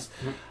everything else.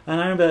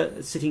 And I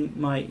remember sitting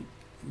my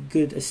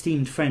good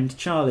esteemed friend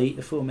Charlie,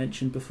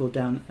 aforementioned before,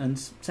 down and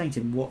saying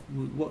to him,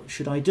 what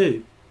should I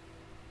do?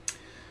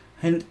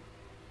 And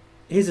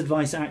his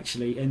advice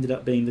actually ended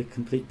up being the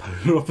complete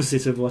polar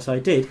opposite of what I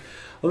did.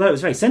 Although it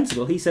was very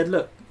sensible, he said,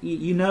 look,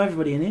 you know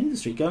everybody in the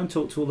industry, go and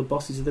talk to all the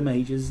bosses of the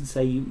majors and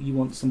say you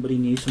want somebody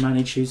new to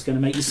manage who's going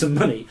to make you some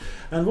money.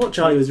 And what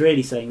Charlie was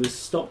really saying was,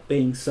 stop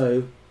being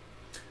so,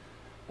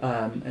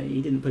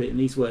 he didn't put it in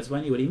these words, but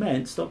I knew what he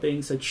meant, stop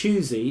being so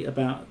choosy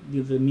about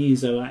the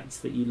muso acts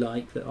that you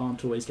like, that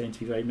aren't always going to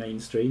be very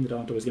mainstream, that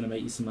aren't always going to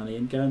make you some money,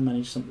 and go and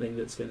manage something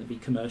that's going to be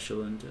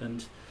commercial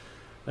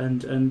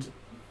and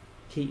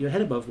keep your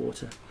head above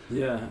water.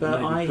 Yeah,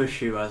 but maybe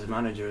push you as a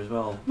manager as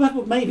well.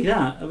 Well, maybe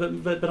that,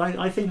 but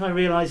I think I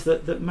realised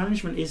that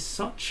management is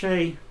such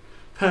a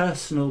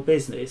personal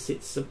business.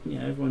 It's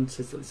everyone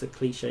says it's a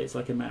cliche. It's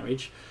like a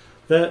marriage.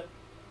 That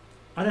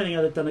I don't think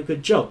I'd have done a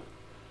good job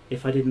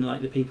if I didn't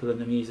like the people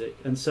and the music.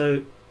 And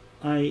so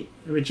I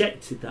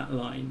rejected that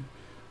line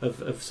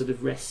of sort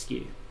of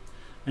rescue,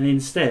 and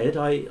instead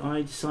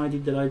I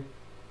decided that I'd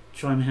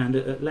try my hand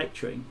at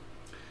lecturing.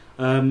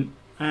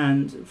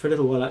 And for a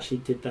little while actually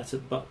did that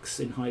at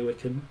Bucks in High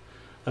Wycombe,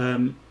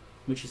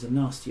 which is a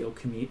nasty old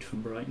commute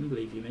from Brighton,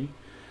 believe you me.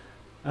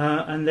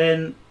 And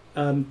then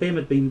BIM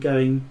had been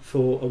going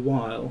for a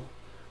while,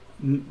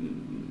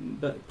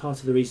 but part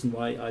of the reason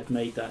why I'd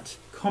made that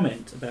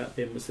comment about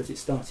BIM was that it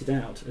started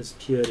out as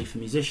purely for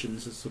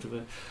musicians, as sort of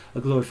a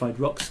glorified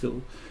rock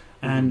school,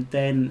 and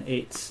then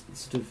it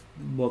sort of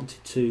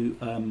wanted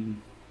to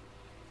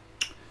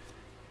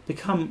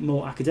become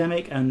more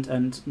academic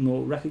and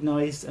more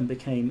recognised, and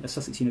became a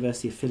Sussex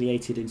University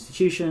affiliated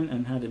institution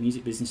and had a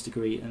music business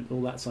degree and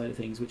all that side of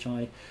things, which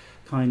I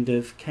kind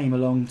of came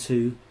along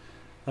to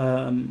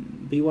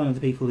be one of the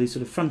people who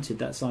sort of fronted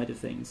that side of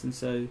things. And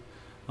so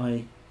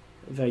I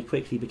very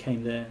quickly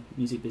became their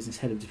music business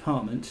head of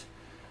department,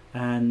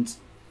 and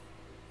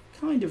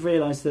kind of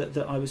realised that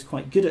I was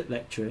quite good at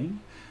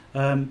lecturing,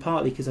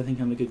 partly because I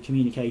think I'm a good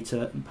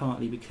communicator, and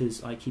partly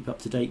because I keep up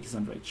to date because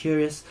I'm very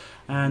curious,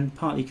 and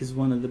partly because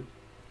one of the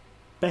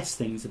best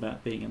things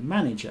about being a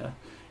manager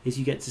is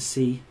you get to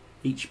see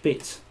each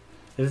bit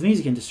of the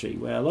music industry,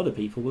 where a lot of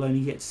people will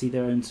only get to see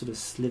their own sort of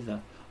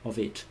slither of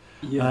it.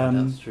 Yeah,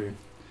 that's true.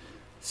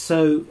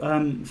 So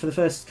for the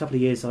first couple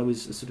of years I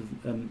was sort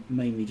of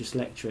mainly just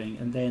lecturing,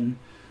 and then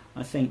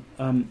I think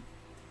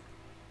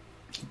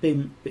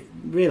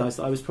realised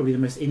that I was probably the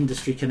most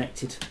industry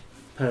connected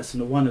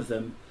person, or one of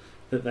them,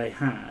 that they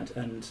had,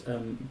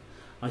 and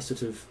I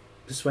sort of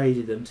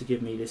persuaded them to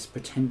give me this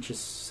pretentious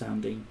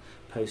sounding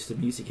post of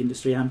music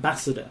industry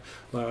ambassador,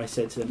 where I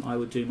said to them I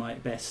would do my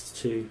best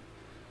to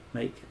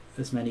make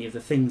as many of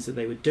the things that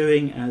they were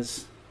doing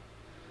as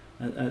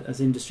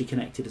industry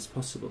connected as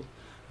possible.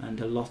 And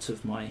a lot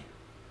of my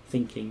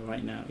thinking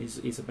right now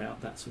is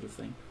about that sort of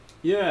thing.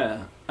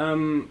 Yeah,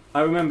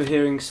 I remember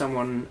hearing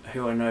someone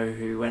who I know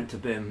who went to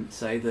BIM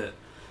say that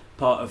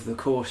part of the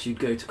course you'd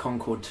go to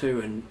Concord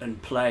 2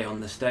 and play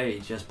on the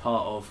stage as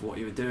part of what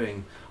you were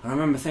doing. And I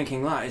remember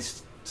thinking, that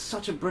is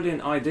such a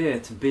brilliant idea,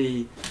 to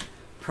be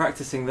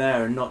practicing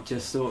there and not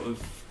just sort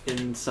of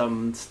in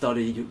some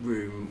study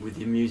room with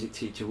your music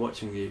teacher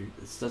watching you.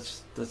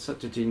 That's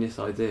such a genius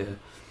idea.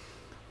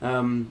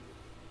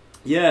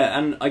 Yeah,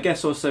 and I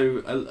guess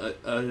also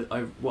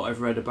what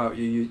I've read about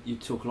you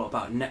talk a lot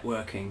about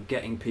networking,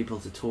 getting people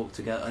to talk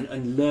together,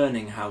 and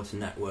learning how to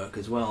network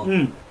as well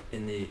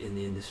in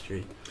the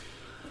industry.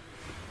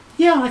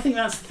 Yeah, I think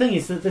that's the thing,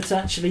 is that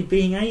actually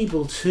being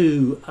able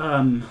to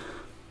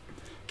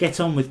get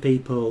on with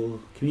people,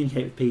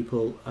 communicate with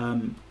people,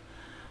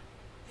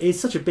 is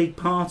such a big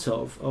part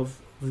of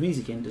the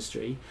music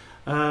industry,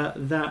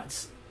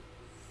 that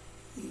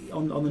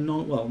on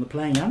the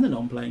playing and the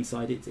non-playing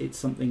side, it's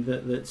something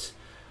that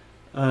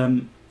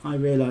I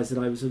realised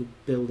that I was sort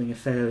of building a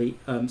fairly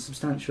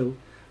substantial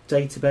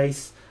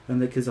database, and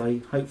because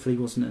I hopefully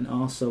wasn't an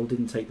arsehole,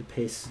 didn't take the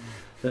piss,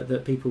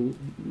 that people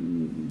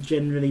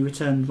generally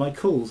returned my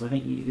calls. I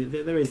think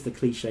there is the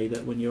cliche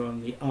that when you're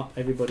on the up,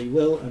 everybody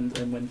will,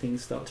 and when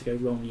things start to go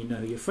wrong, you know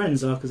who your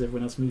friends are, because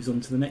everyone else moves on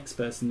to the next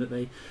person that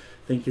they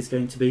think is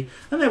going to be,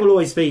 and there will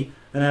always be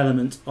an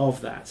element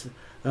of that.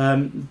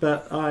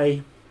 But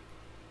I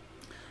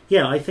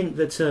think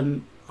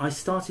that I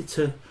started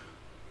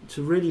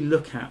to really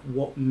look at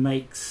what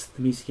makes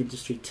the music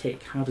industry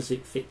tick. How does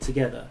it fit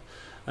together?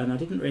 And I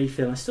didn't really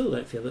feel, I still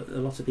don't feel, that a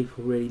lot of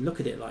people really look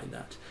at it like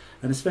that.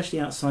 And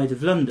especially outside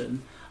of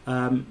London,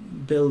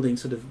 building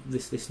sort of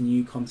this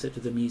new concept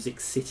of the music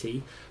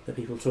city that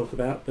people talk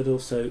about, but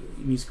also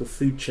musical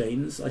food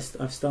chains,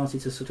 I've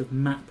started to sort of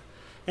map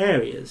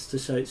areas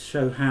to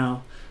show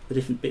how the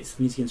different bits of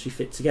the music industry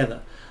fit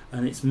together.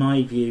 And it's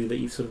my view that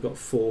you've sort of got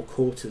four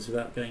quarters,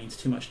 without going into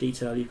too much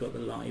detail. You've got the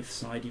live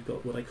side, you've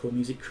got what I call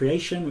music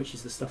creation, which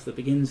is the stuff that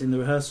begins in the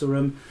rehearsal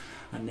room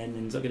and then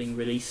ends up getting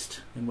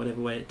released in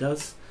whatever way it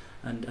does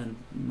and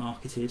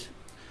marketed.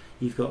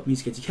 you've got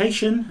music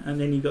education, and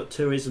then you've got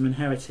tourism and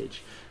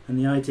heritage. And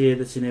the idea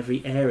that in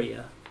every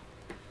area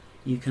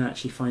you can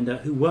actually find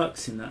out who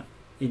works in that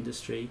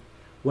industry,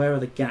 where are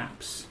the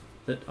gaps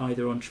that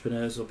either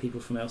entrepreneurs or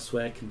people from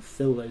elsewhere can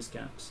fill those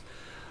gaps.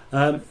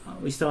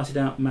 We started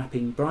out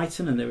mapping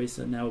Brighton, and there is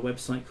now a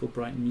website called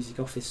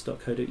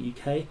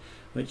brightonmusicoffice.co.uk,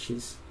 which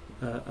is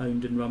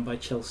owned and run by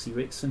Chelsea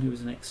Rickson, who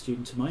was an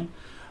ex-student of mine.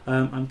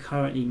 I'm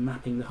currently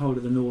mapping the whole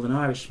of the Northern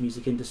Irish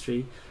music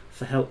industry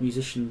for Help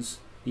Musicians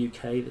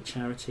UK, the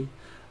charity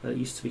that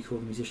used to be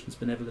called the Musicians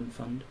Benevolent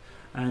Fund.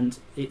 And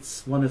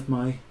it's one of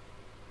my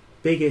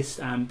biggest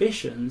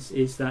ambitions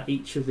is that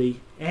each of the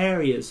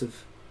areas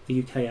of the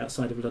UK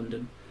outside of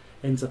London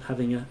ends up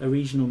having a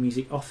regional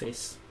music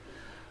office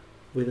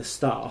with a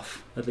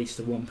staff, at least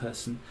of one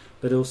person,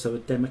 but also a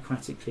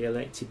democratically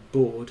elected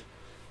board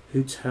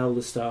who tell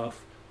the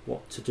staff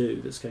what to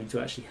do that's going to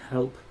actually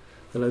help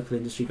the local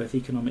industry both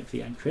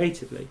economically and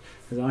creatively.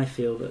 Because I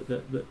feel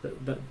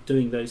that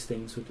doing those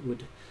things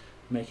would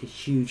make a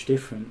huge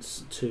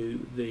difference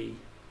to the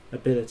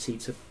ability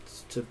to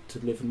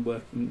live and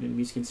work in the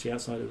music industry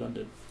outside of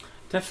London.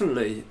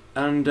 Definitely,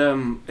 and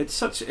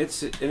it's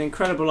an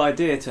incredible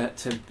idea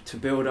to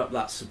build up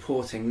that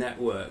supporting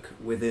network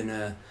within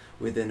a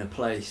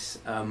place,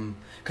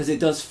 because it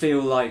does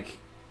feel like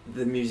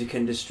the music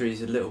industry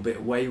is a little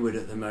bit wayward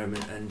at the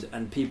moment,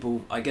 and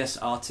people, I guess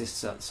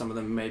artists, some of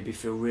them maybe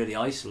feel really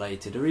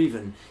isolated, or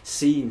even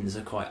scenes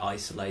are quite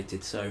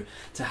isolated. So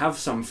to have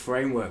some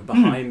framework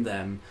behind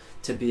them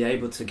to be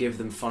able to give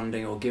them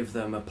funding or give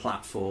them a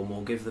platform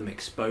or give them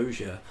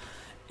exposure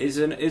is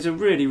a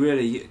really,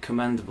 really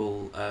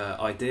commendable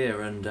idea.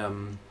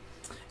 And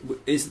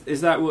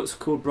is that what's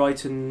called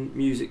Brighton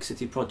Music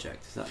City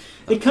Project? Is that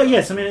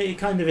yes, I mean it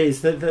kind of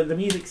is. The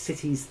Music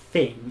Cities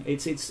thing.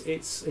 It's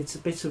a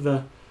bit of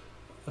a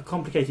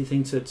complicated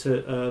thing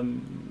to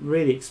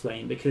really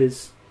explain,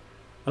 because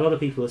a lot of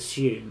people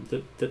assume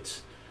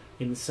that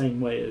in the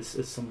same way as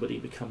somebody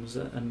becomes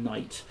a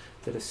knight,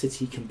 that a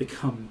city can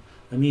become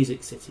a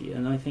music city,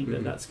 and I think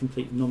that's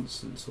complete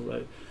nonsense.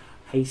 Although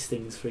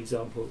Hastings, for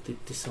example,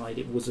 did decide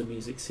it was a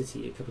music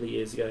city a couple of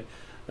years ago,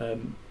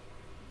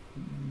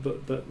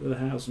 but the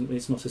house,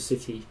 it's not a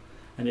city,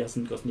 and it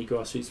hasn't got any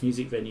grassroots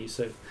music venues.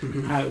 So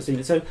how it was doing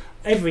it. So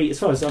as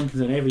far as I'm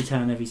concerned, every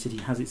town, every city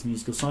has its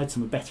musical side.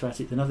 Some are better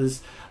at it than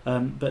others.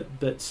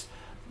 But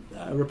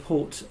a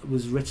report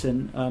was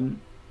written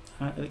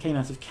that came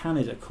out of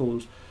Canada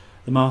called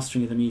 "The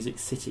Mastering of the Music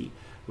City,"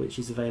 which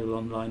is available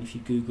online if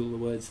you Google the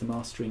words "the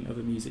mastering of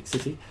a music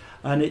city,"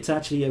 and it's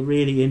actually a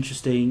really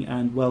interesting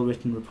and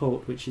well-written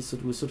report, which is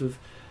sort of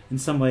in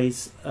some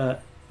ways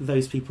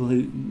those people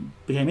who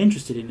became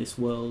interested in this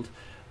world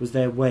was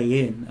their way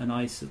in. And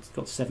I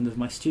got 7 of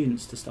my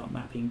students to start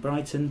mapping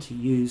Brighton, to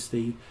use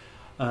the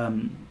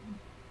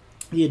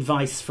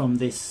advice from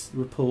this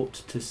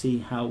report to see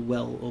how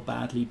well or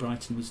badly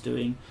Brighton was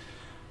doing.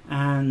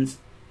 And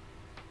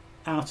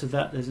out of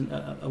that, there's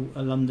a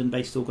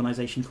London-based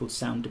organisation called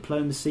Sound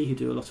Diplomacy, who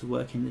do a lot of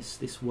work in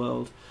this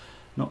world.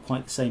 Not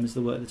quite the same as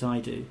the work that I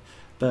do,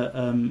 but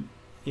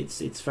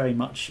it's very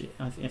much.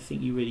 I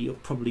think you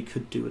probably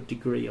could do a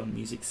degree on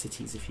music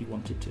cities if you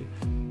wanted to.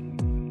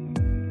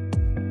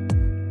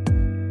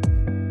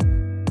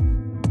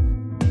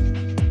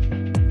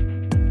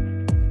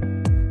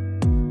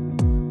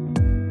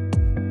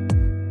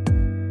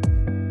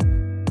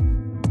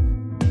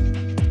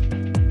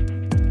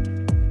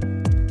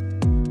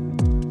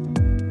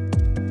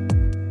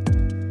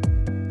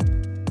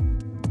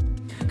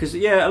 Because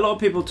a lot of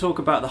people talk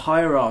about the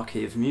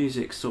hierarchy of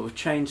music sort of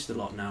changed a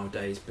lot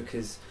nowadays,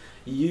 because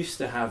you used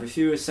to have, if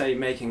you were, say,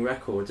 making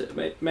records,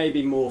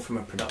 maybe more from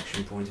a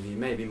production point of view,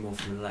 maybe more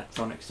from an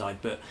electronic side,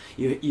 but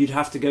you'd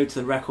have to go to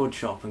the record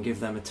shop and give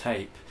them a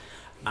tape,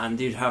 and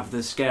you'd have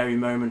the scary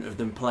moment of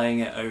them playing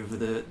it over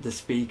the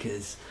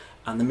speakers,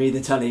 and them either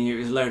telling you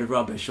it was a load of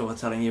rubbish or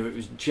telling you it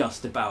was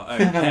just about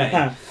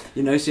okay.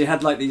 So you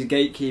had like these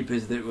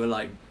gatekeepers that were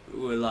like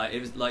it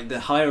was like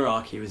the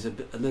hierarchy was a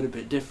little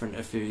bit different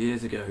a few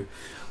years ago.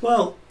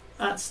 Well,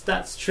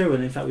 that's true,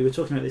 and in fact we were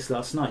talking about this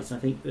last night, and I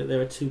think that there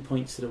are 2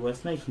 points that are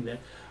worth making there.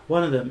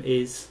 One of them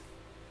is,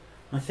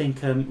 I think,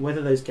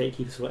 whether those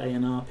gatekeepers were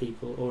A&R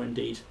people or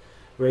indeed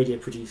radio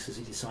producers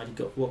who decided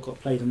what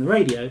got played on the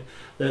radio,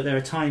 that there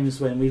are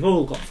times when we've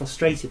all got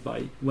frustrated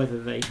by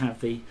whether they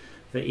have the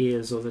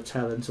ears or the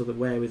talent or the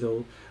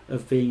wherewithal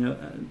of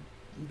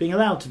being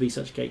allowed to be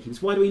such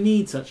gatekeepers. Why do we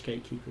need such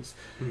gatekeepers?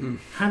 Mm-hmm.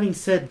 Having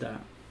said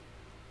that,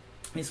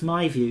 it's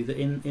my view that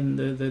in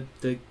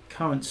the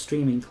current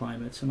streaming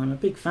climate, and I'm a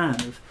big fan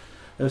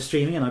of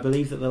streaming, and I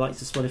believe that the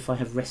likes of Spotify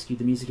have rescued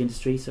the music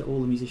industry, so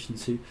all the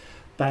musicians who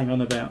bang on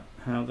about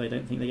how they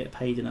don't think they get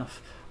paid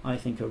enough, I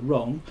think are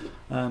wrong,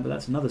 but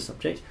that's another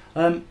subject.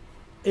 In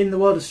the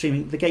world of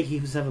streaming, the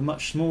gatekeepers have a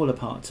much smaller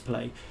part to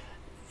play.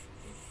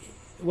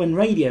 When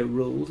radio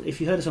ruled, if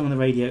you heard a song on the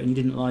radio and you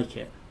didn't like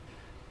it,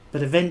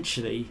 but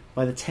eventually,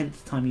 by the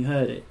 10th time you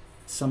heard it,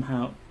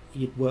 somehow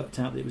you'd worked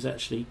out that it was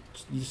actually,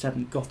 you just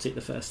hadn't got it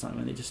the first time,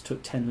 and it just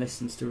took 10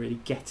 listens to really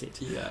get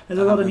it. Yeah, there's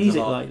a lot of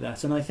music like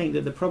that, and I think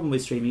that the problem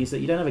with streaming is that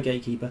you don't have a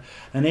gatekeeper,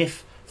 and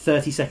if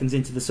 30 seconds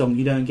into the song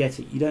you don't get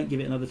it, you don't give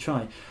it another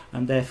try,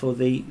 and therefore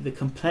the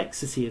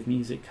complexity of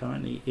music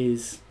currently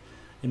is,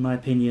 in my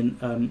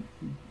opinion,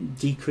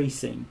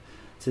 decreasing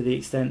to the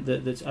extent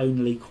that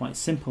only quite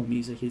simple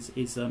music is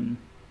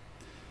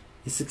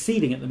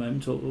succeeding at the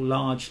moment, or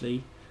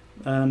largely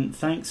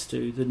thanks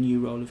to the new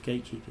role of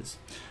gatekeepers.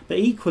 But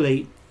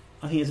equally,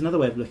 I think there's another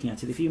way of looking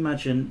at it. If you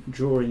imagine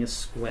drawing a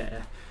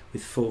square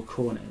with 4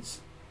 corners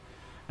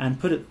and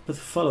put the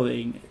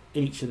following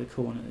in each of the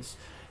corners.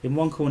 In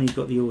one corner you've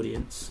got the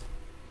audience,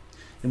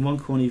 in one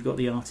corner you've got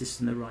the artists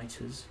and the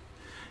writers,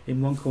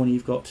 in one corner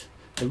you've got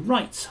the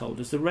rights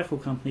holders, the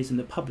record companies and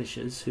the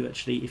publishers who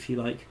actually, if you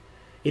like,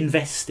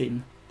 invest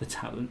in the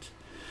talent.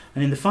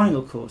 And in the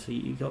final quarter,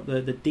 you've got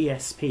the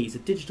DSPs, the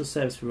digital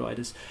service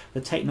providers,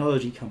 the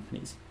technology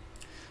companies.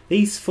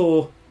 These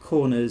 4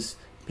 corners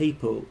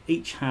people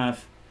each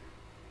have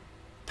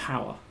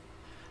power,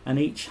 and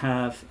each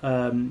have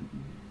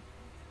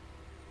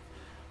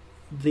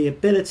the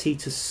ability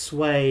to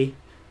sway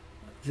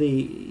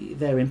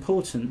their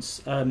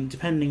importance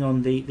depending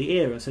on the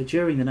era. So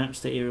during the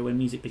Napster era, when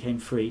music became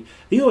free,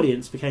 the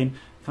audience became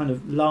kind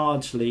of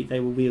largely, they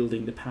were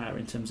wielding the power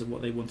in terms of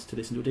what they wanted to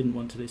listen to or didn't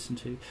want to listen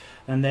to.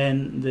 And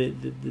then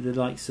the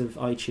likes of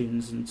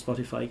iTunes and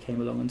Spotify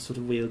came along and sort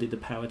of wielded the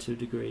power to a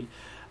degree.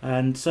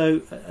 And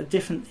so at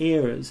different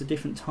eras, at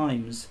different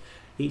times,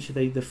 each of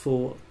the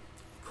 4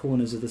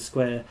 corners of the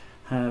square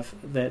have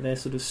their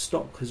sort of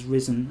stock has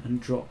risen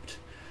and dropped.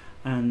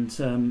 And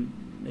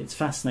it's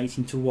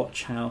fascinating to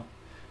watch how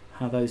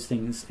those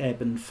things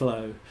ebb and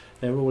flow.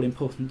 They're all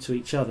important to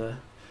each other.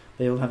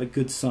 They all have a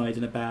good side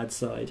and a bad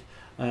side.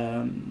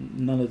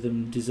 None of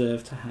them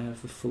deserve to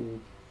have the full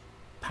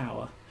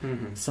power.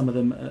 Mm-hmm. Some of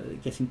them are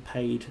getting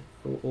paid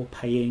or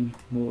paying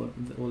more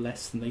or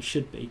less than they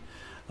should be.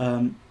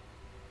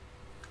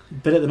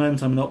 But at the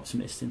moment I'm an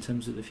optimist in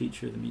terms of the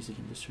future of the music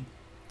industry.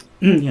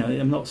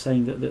 I'm not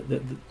saying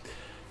that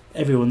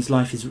everyone's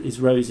life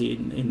is rosy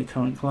in the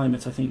current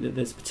climate. I think that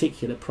there's a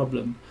particular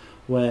problem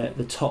where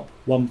the top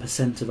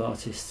 1% of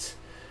artists,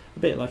 a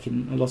bit like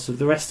in a lot of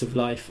the rest of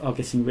life, are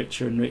getting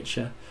richer and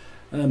richer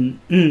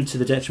to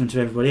the detriment of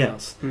everybody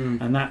else.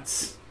 And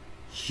that's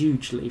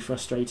hugely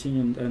frustrating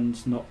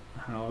and not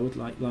how I would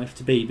like life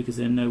to be, because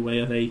in no way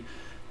are they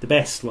the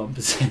best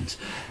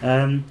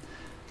 1%.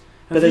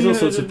 But there's all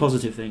sorts of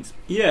positive things.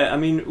 Yeah, I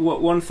mean,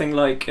 one thing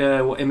like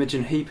what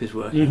Imogen Heap is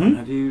working on.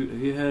 Have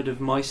you heard of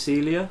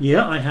MyCelia?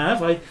 Yeah, I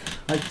have. I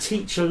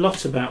teach a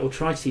lot about, or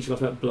try to teach a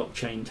lot about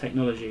blockchain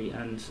technology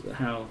and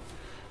how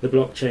the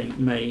blockchain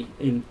may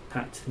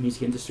impact the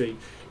music industry.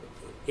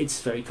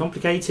 It's very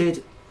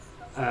complicated.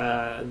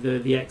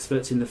 The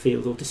experts in the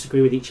field all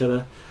disagree with each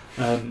other,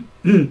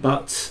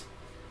 but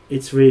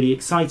it's really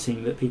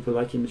exciting that people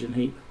like Imogen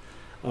Heap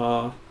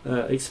are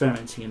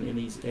experimenting in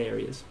these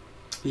areas.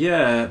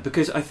 Yeah,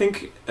 because I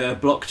think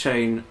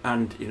blockchain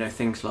and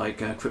things like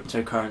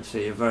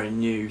cryptocurrency are very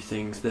new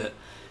things that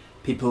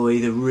people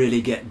either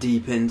really get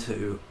deep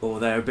into or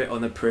they're a bit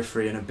on the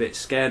periphery and a bit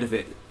scared of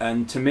it.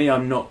 And to me,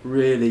 I'm not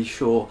really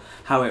sure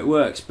how it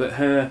works, but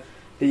the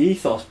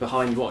ethos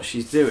behind what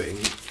she's doing,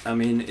 I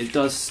mean, it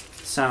does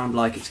sound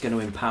like it's going to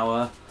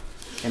empower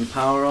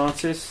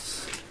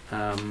artists.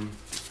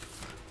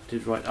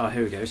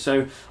 Here we go.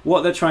 So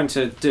what they're trying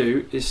to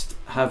do is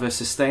have a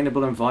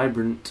sustainable and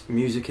vibrant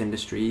music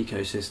industry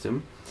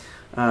ecosystem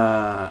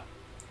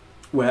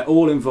where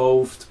all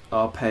involved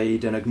are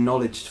paid and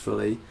acknowledged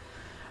fully,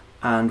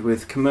 and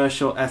with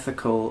commercial,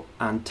 ethical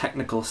and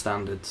technical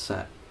standards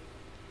set,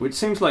 which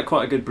seems like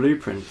quite a good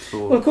blueprint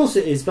for... Well, of course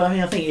it is, but I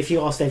mean, I think if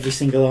you asked every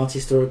single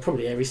artist or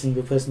probably every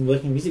single person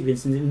working in music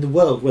business in the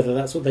world whether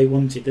that's what they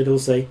wanted, they'd all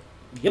say,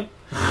 yep.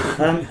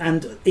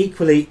 And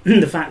equally,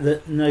 the fact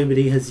that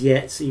nobody has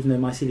yet, even though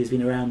MyCelia has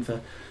been around for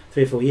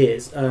 3 or 4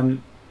 years,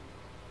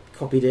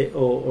 copied it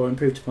or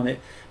improved upon it,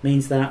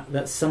 means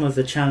that some of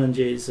the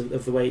challenges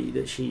of the way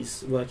that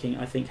she's working,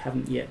 I think,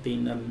 haven't yet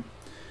been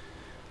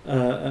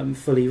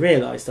fully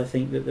realised. I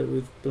think that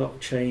with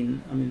blockchain,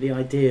 I mean, the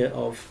idea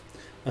of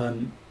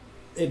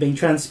it being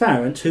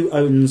transparent, who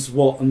owns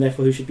what and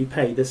therefore who should be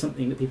paid, there's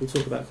something that people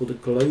talk about called a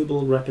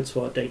global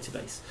repertoire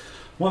database.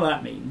 What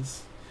that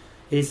means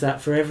is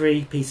that for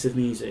every piece of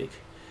music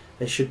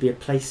there should be a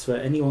place where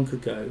anyone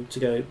could go to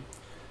go,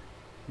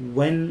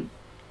 when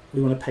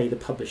we want to pay the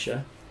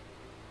publisher,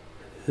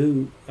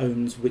 who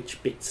owns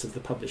which bits of the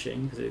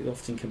publishing, because it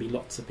often can be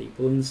lots of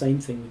people, and the same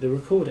thing with the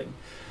recording.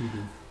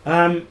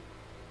 It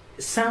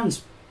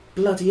sounds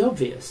bloody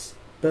obvious,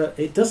 but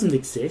it doesn't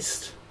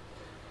exist.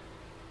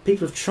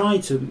 People have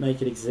tried to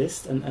make it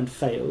exist and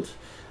failed.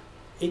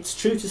 It's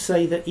true to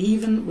say that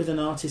even with an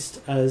artist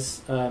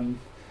as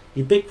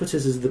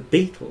ubiquitous as the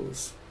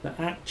Beatles, that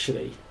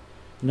actually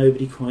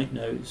nobody quite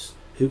knows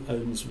who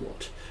owns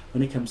what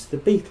when it comes to the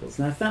Beatles.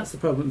 Now, if that's the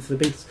problem for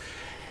the Beatles,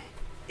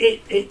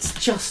 it's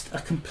just a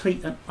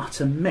complete and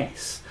utter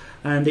mess,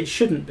 and it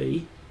shouldn't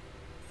be.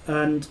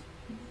 And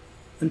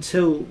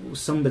until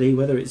somebody,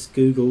 whether it's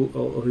Google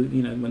or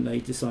you know, when they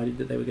decided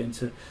that they were going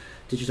to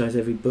digitize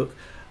every book,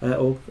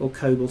 or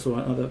Cobalt or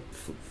other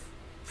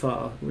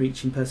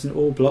far-reaching person,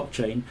 or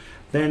blockchain,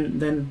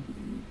 then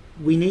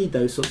we need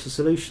those sorts of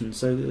solutions.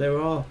 So that there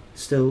are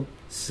still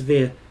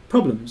severe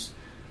problems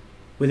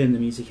within the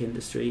music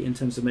industry in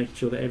terms of making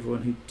sure that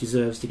everyone who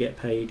deserves to get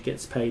paid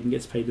gets paid, and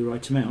gets paid the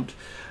right amount.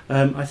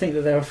 I think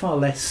that there are far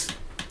less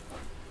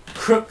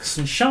crooks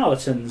and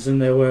charlatans than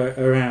there were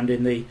around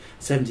in the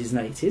 70s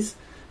and 80s.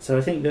 So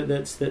I think that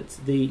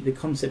the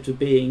concept of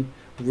being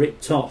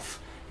ripped off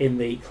in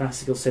the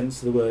classical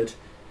sense of the word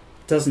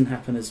doesn't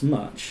happen as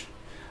much.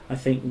 I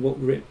think what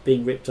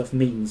being ripped off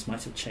means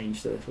might have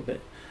changed a little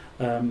bit.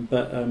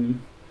 But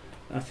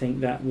I think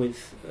that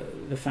with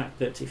the fact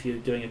that if you're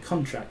doing a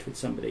contract with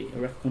somebody, a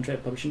record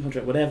contract, publishing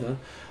contract, whatever,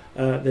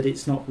 that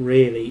it's not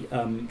really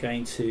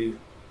going to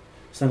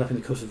stand up in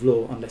the court of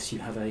law unless you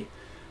have a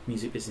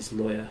music business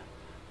lawyer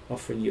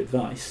offering you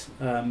advice,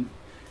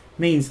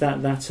 means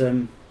that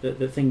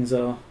things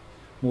are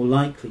more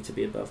likely to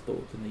be above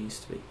board than they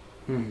used to be.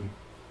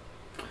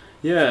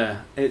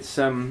 Yeah, it's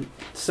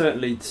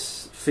certainly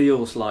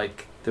feels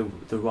like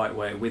the right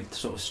way with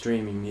sort of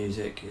streaming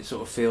music. It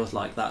sort of feels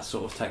like that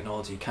sort of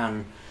technology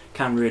can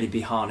really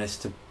be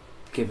harnessed to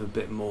give a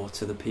bit more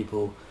to the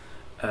people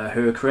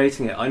who are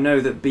creating it. I know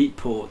that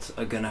Beatport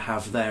are going to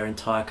have their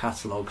entire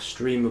catalogue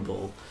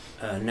streamable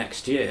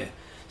next year.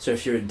 So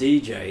if you're a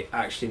DJ,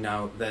 actually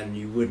now then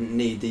you wouldn't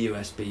need the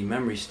USB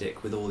memory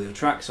stick with all your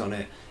tracks on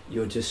it.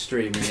 You're just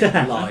streaming it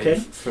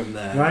live from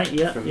their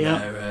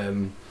their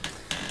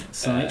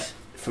site,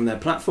 from their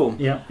platform.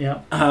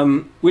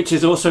 Which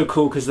is also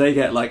cool because they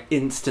get like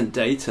instant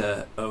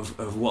data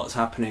of what's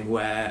happening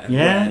where and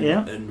when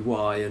and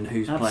why and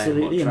who's playing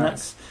what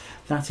tracks.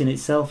 And that in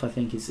itself, I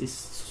think, is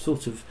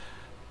sort of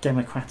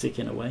democratic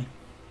in a way.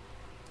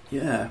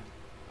 Yeah.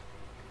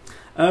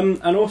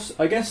 And also,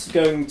 I guess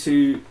going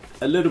into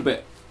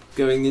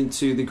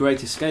the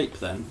Great Escape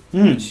then,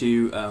 which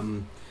you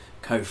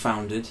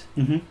co-founded.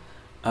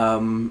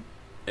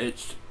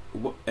 It's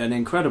an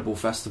incredible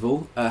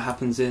festival.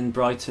 Happens in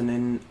Brighton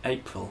in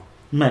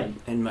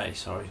May.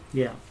 Sorry.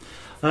 Yeah.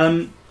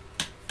 I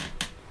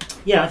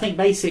think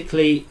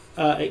basically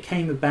it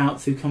came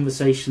about through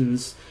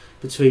conversations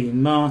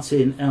between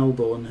Martin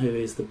Elborn, who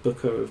is the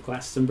booker of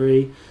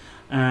Glastonbury,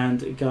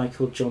 and a guy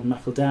called John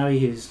McEldowie,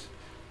 who's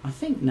I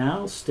think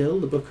now still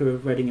the booker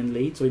of Reading and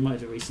Leeds, or he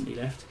might have recently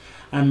left,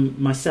 and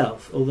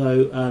myself,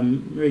 although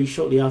really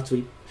shortly after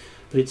we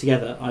put it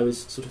together I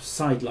was sort of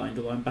sidelined,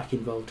 although I'm back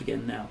involved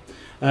again now.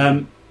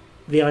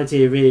 The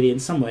idea really in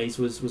some ways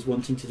was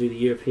wanting to do the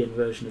European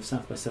version of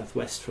South by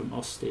Southwest from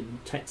Austin,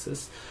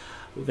 Texas.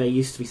 There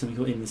used to be something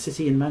called In the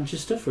City in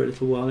Manchester for a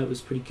little while. It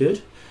was pretty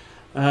good.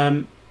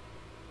 And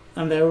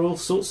there are all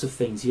sorts of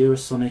things.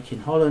 Eurosonic in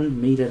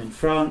Holland, Midierror in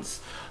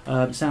France,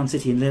 Sound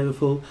City in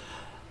Liverpool.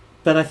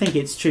 But I think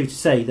it's true to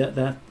say that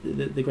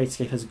the Great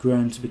Escape has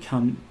grown to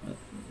become,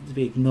 to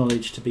be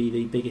acknowledged to be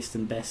the biggest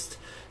and best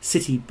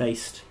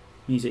city-based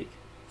music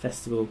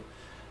festival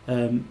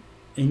in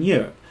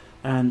Europe.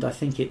 And I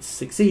think it's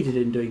succeeded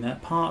in doing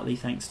that, partly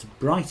thanks to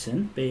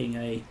Brighton being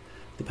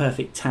the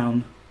perfect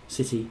town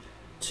city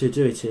to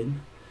do it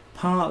in,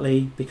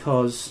 partly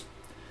because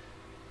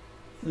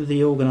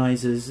the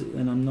organisers,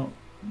 and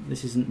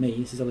this isn't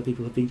me, this is other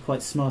people, have been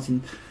quite smart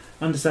in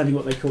understanding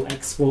what they call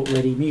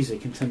export-ready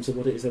music in terms of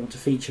what it is they want to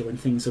feature when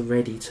things are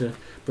ready to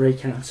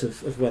break out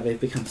of where they've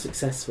become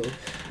successful.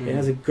 It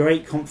has a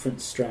great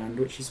conference strand,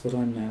 which is what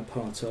I'm now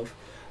part of,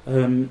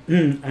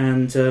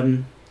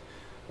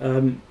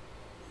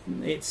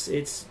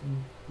 it's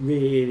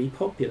really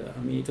popular.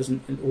 I mean, it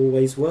doesn't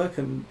always work,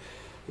 and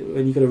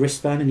when you've got a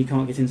wristband and you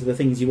can't get into the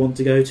things you want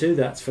to go to,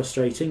 that's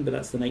frustrating, but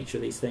that's the nature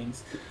of these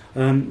things.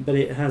 But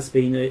it has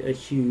been a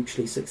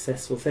hugely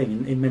successful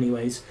thing. In many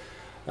ways,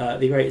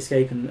 the Great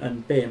Escape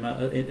and BIM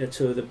are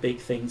two of the big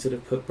things that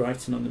have put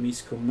Brighton on the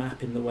musical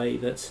map in the way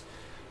that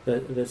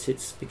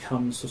it's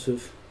become sort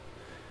of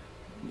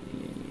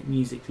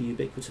musically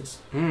ubiquitous.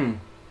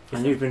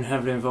 And you've been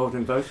heavily involved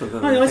in both of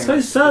them. I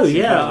suppose so.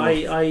 Yeah, I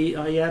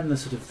am the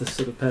sort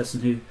of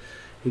person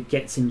who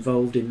gets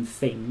involved in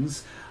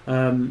things,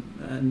 and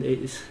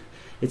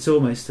it's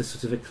almost a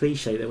sort of a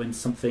cliche that when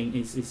something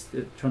is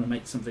trying to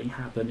make something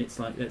happen, it's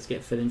like, let's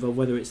get Phil involved.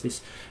 Whether it's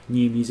this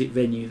new music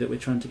venue that we're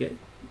trying to get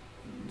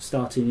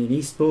started in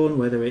Eastbourne,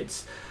 whether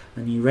it's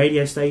a new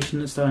radio station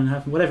that's starting to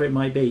happen, whatever it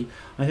might be.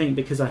 I think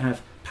because I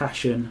have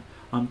passion,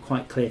 I'm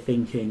quite clear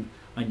thinking.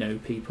 I know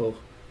people.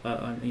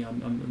 I'm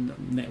a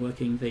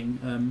networking thing.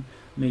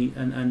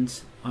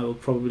 And I will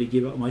probably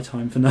give up my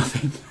time for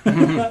nothing.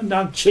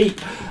 I'm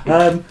cheap.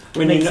 I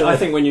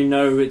think when you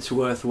know it's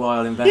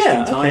worthwhile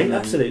investing time. Yeah,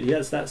 absolutely.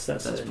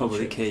 That's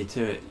probably key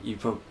to it. You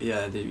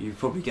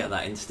probably get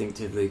that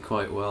instinctively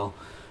quite well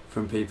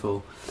from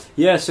people.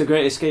 Yeah. So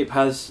Great Escape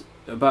has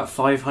about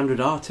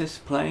 500 artists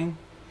playing.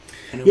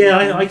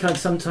 I can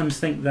sometimes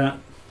think that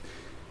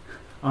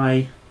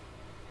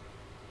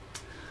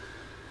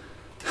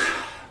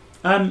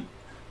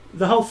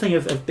the whole thing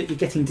of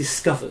getting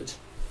discovered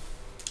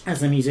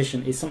as a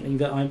musician is something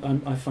that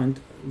I find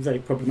very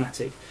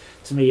problematic.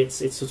 To me, it's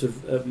sort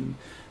of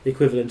the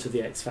equivalent of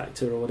the X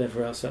Factor or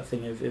whatever else, that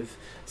thing of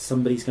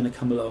somebody's going to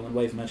come along and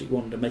wave a magic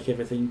wand and make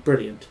everything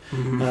brilliant.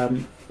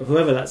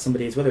 Whoever that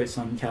somebody is, whether it's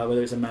Simon Cowell,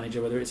 whether it's a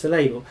manager, whether it's a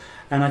label.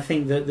 And I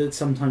think that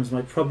sometimes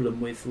my problem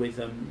with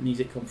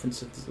music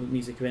conferences,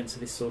 music events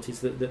of this sort is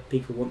that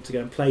people want to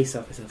go and play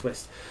South by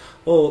Southwest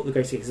or the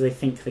Great Escape because they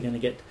think they're going to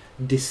get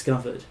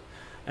discovered.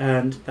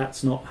 And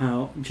that's not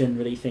how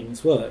generally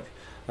things work.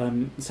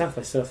 South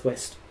by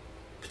Southwest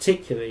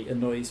particularly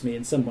annoys me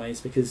in some ways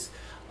because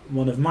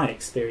one of my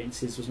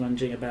experiences was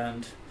managing a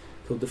band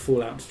called the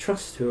Fallout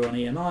Trust, who are on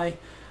EMI,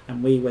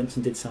 and we went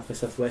and did South by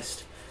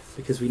Southwest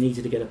because we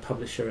needed to get a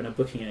publisher and a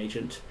booking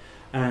agent,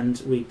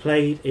 and we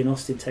played in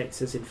Austin,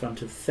 Texas in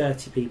front of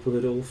 30 people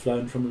who'd all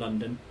flown from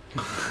London.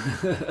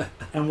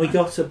 And we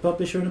got a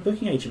publisher and a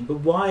booking agent.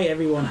 But why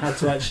everyone had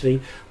to actually,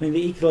 I mean,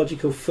 the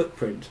ecological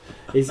footprint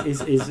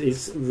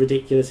is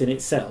ridiculous in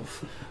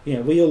itself. You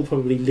know, we all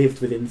probably lived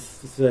within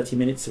 30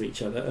 minutes of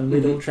each other, and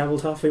we'd all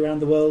travelled halfway around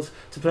the world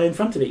to play in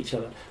front of each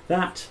other.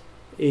 That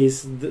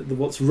is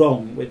what's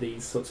wrong with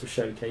these sorts of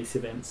showcase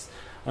events.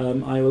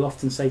 I will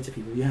often say to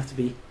people, you have to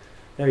be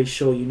very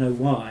sure you know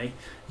why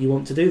you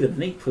want to do them.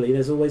 And equally,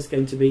 there's always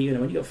going to be, you know,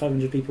 when you've got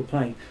 500 people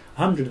playing,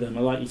 100 of them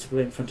are likely to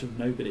play in front of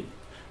nobody.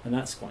 And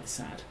that's quite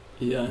sad.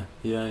 Yeah.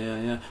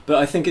 But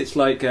I think it's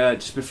like,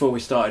 just before we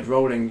started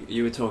rolling,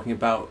 you were talking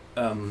about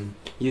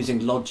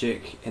using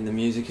logic in the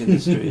music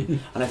industry.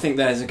 And I think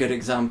there's a good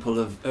example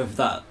of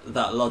that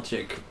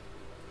logic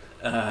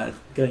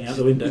going out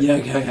the window. Yeah,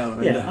 going out the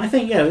window. Yeah, I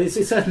think,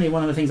 it's certainly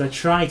one of the things I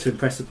try to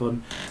impress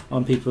upon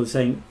people,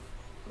 saying,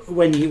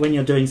 when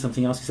you're doing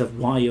something, ask yourself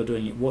why you're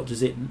doing it. What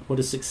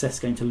is success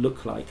going to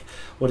look like?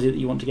 What is it that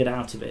you want to get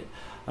out of it?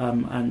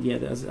 And yeah,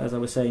 as I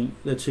was saying,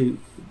 the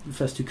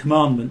first two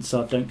commandments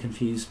are: don't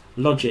confuse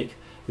logic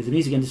with the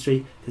music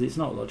industry because it's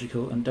not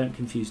logical, and don't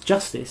confuse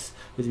justice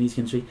with the music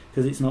industry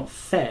because it's not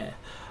fair.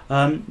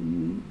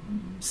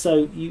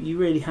 So you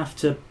really have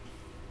to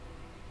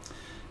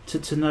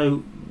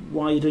know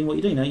why you're doing what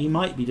you're doing. Now, you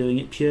might be doing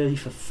it purely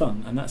for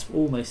fun, and that's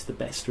almost the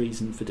best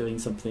reason for doing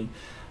something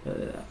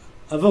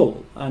of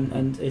all.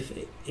 And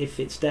if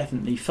it's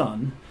definitely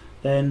fun,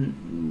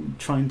 then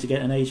trying to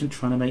get an agent,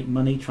 trying to make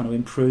money, trying to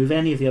improve,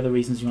 any of the other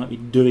reasons you might be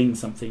doing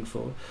something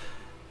for,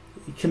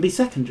 it can be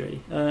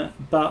secondary.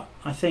 But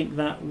I think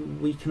that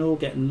we can all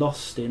get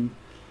lost in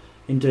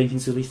doing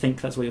things because we think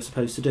that's what you're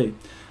supposed to do.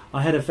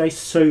 I had a very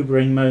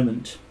sobering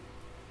moment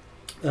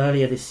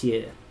earlier this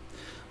year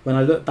when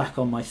I look back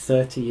on my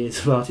 30 years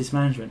of artist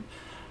management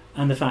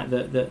and the fact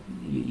that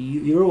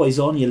you're always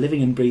on, you're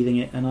living and breathing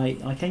it, and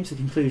I came to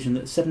the conclusion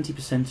that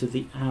 70% of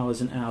the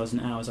hours and hours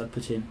and hours I'd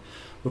put in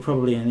were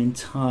probably an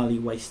entirely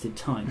wasted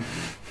time.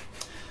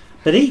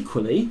 But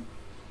equally,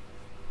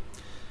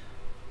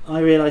 I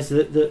realised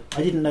that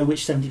I didn't know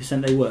which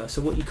 70% they were.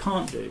 So what you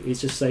can't do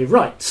is just say,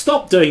 right,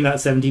 stop doing that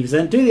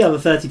 70%, do the other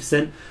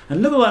 30%,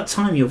 and look at all that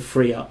time you'll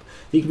free up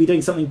that you can be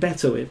doing something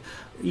better with.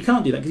 You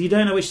can't do that because you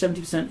don't know which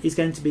 70% is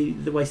going to be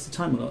the waste of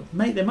time or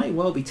not. There might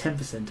well be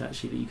 10%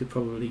 actually that you could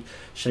probably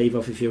shave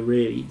off if you're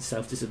really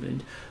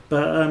self-disciplined.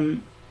 But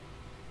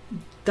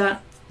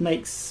that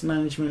makes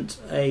management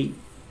a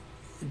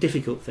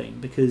difficult thing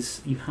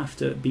because you have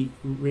to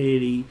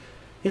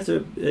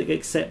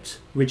accept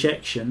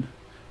rejection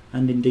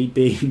and indeed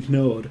being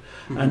ignored,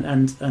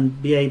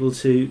 and be able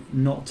to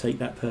not take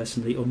that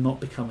personally or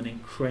not become an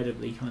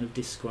incredibly kind of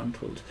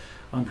disgruntled,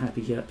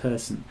 unhappy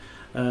person.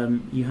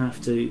 You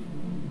have to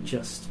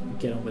just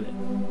get on with it.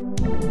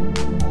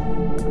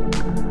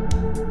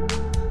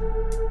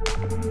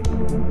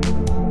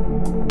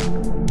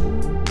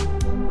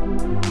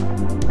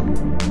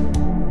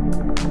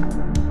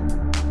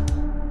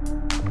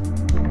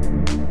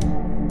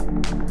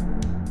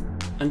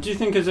 And do you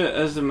think,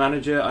 as a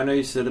manager, I know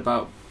you said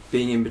about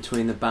being in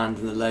between the band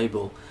and the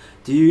label,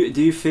 do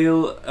you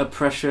feel a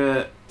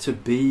pressure to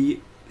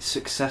be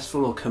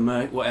successful or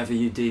whatever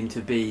you deem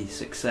to be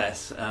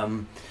success?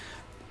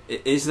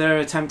 Is there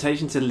a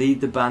temptation to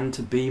lead the band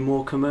to be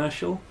more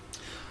commercial?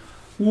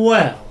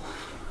 Well,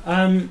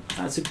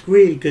 that's a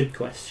really good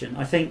question.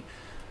 I think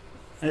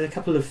there's a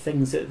couple of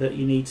things that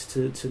you need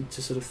to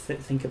sort of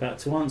think about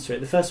to answer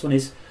it. The first one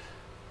is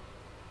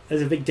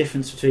there's a big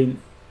difference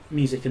between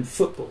music and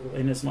football,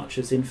 in as much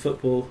as in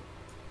football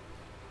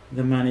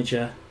the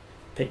manager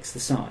picks the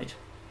side.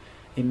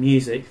 In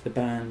music, the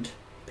band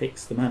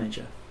picks the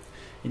manager.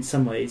 In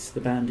some ways, the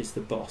band is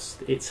the boss.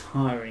 It's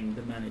hiring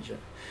the manager.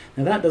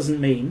 Now, that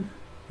doesn't mean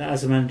that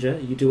as a manager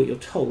you do what you're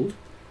told,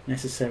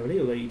 necessarily,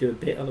 although you do a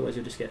bit, otherwise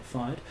you'll just get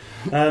fired.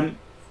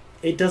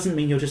 It doesn't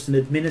mean you're just an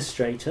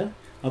administrator,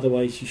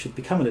 otherwise you should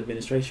become an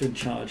administrator and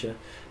charge a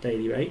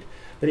daily rate.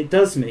 But it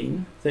does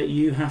mean that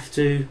you have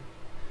to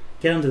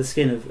get under the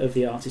skin of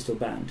the artist or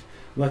band,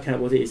 work out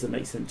what it is that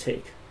makes them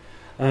tick.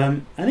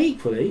 And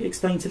equally,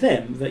 explain to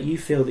them that you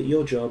feel that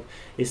your job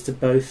is to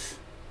both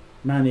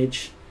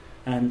manage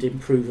and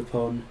improve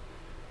upon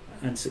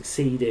and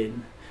succeed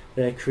in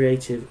their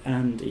creative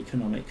and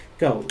economic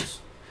goals.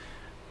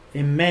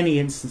 In many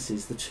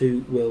instances, the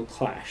two will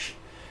clash.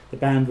 the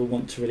band will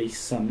want to release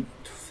some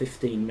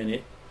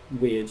 15-minute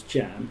weird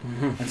jam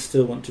and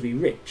still want to be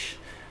rich,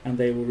 and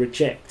they will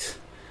reject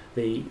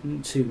the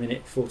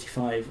 2-minute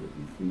 45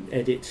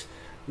 edit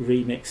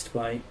remixed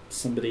by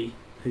somebody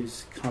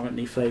who's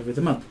currently flavour of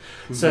the month.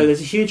 So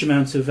there's a huge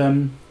amount of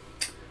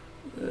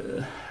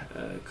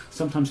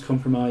sometimes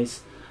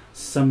compromise,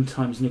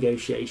 sometimes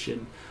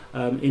negotiation,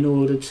 in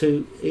order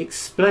to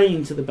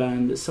explain to the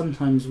band that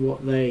sometimes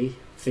what they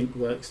think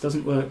works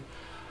doesn't work.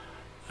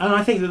 And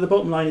I think that the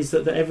bottom line is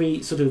that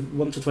every sort of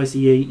once or twice a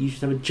year you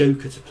should have a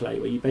joker to play,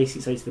 where you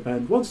basically say to the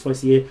band, once or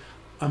twice a year,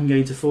 I'm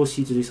going to force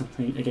you to do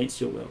something against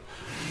your will.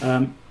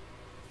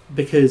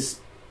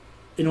 Because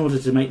in order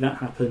to make that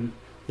happen,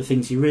 the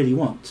things you really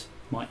want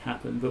might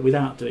happen, but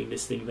without doing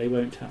this thing, they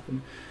won't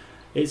happen.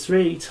 It's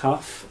really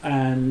tough,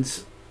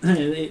 and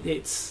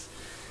it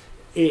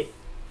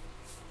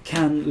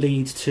can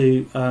lead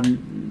to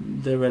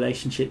the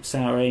relationship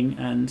souring.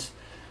 And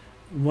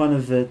one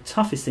of the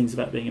toughest things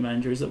about being a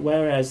manager is that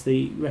whereas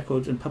the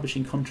record and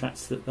publishing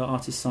contracts that the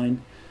artists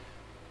sign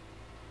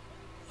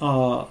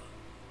are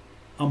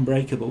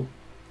unbreakable,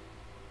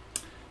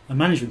 a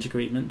management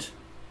agreement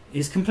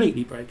is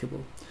completely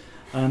breakable,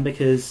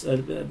 because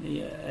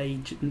a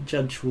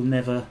judge will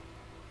never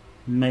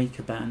make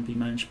a band be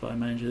managed by a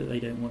manager that they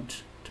don't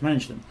want to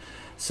manage them.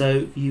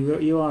 So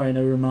you are in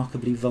a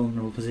remarkably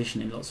vulnerable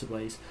position in lots of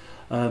ways,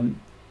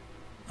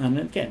 and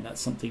again,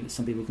 that's something that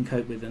some people can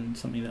cope with and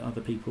something that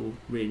other people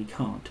really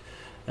can't.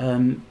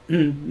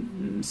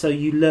 So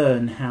you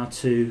learn how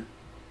to,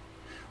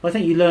 well, I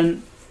think you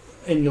learn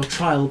in your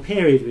trial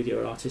period with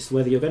your artist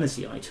whether you're going to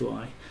see eye to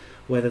eye,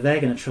 whether they're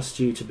going to trust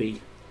you to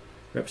be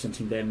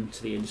representing them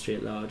to the industry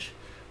at large,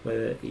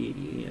 whether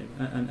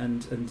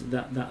and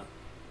that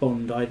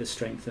bond either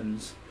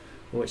strengthens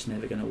or it's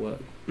never going to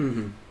work.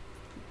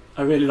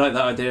 I really like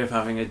that idea of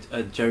having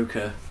a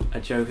joker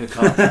card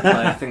to play.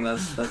 I think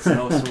that's an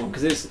awesome one,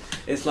 because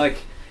it's like,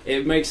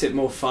 it makes it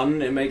more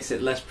fun, it makes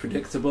it less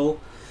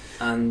predictable,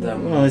 and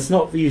well, it's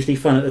not usually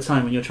fun at the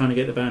time when you're trying to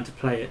get the band to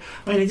play it.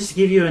 I mean, just to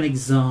give you an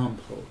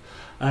example,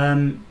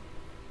 over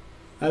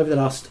the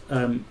last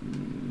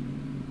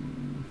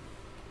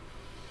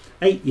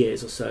 8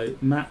 years or so,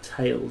 Matt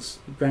Hales,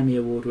 Grammy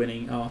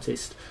Award-winning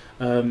artist,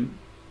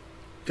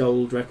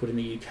 gold record in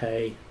the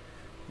UK,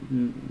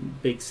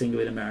 big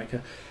single in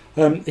America.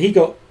 He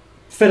got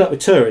fed up with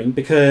touring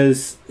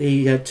because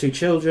he had 2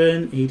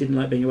 children, he didn't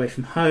like being away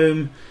from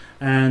home,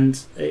 and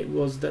it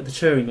was that the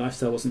touring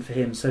lifestyle wasn't for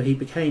him. So he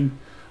became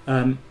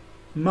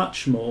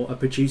much more a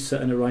producer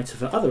and a writer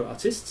for other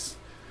artists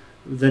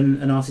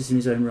than an artist in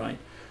his own right.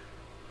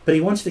 But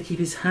he wanted to keep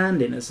his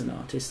hand in as an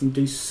artist and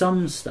do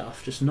some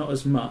stuff, just not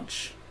as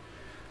much.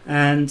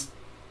 And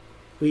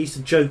we used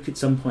to joke at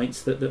some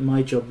points that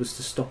my job was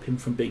to stop him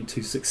from being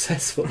too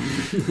successful,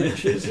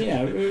 which is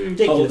ridiculous.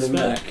 Hold him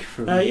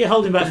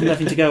back from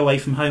having to go away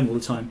from home all the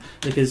time,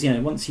 because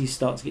once you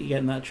start to get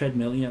in that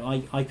treadmill,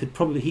 I could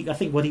probably. I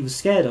think what he was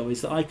scared of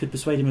is that I could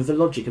persuade him of the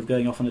logic of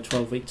going off on a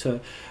 12-week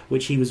tour,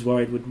 which he was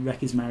worried would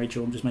wreck his marriage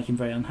or just make him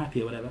very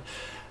unhappy or whatever.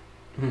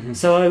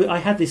 So I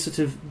had this sort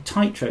of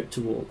tightrope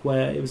to walk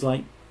where it was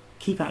like,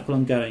 keep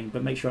Aqualung going,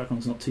 but make sure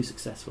Aqualung's not too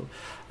successful.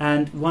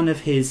 And one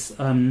of his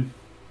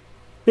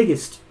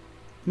biggest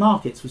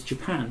markets was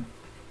Japan.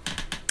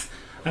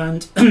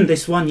 And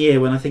this one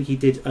year, when I think he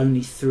did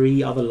only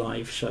 3 other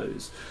live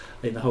shows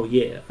in the whole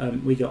year,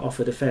 we got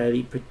offered a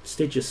fairly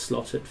prestigious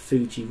slot at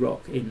Fuji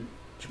Rock in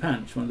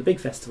Japan, which is one of the big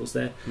festivals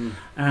there.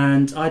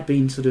 And I'd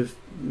been sort of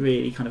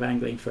really kind of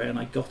angling for it, and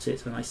I got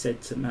it, and I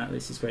said to Matt,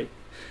 this is great.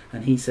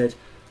 And he said,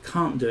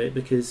 can't do it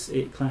because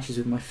it clashes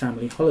with my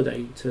family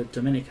holiday to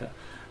Dominica.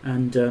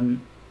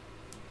 And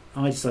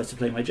I decided to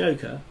play my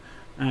joker,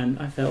 and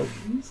I felt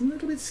a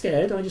little bit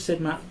scared. I just said,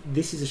 Matt,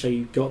 this is a show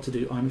you've got to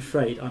do. I'm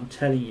afraid, I'm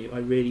telling you, I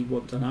really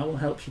want, and I will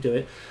help you do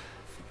it.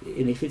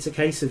 And if it's a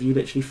case of you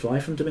literally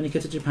fly from Dominica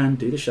to Japan,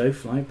 do the show,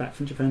 fly back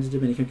from Japan to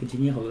Dominica and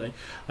continue your holiday,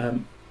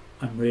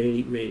 I'm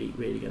really, really,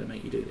 really going to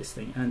make you do this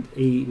thing. And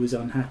he was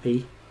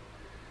unhappy,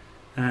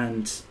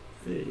 and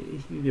the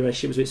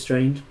relationship was a bit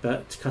strained,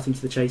 but cutting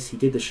to the chase, he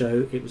did the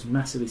show. It was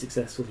massively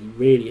successful. He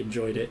really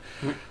enjoyed it.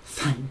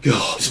 Thank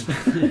God,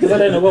 because I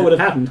don't know what would have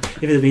happened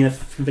if it had been a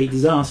complete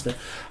disaster.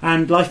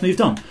 And life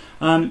moved on.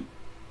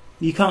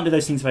 You can't do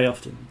those things very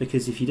often,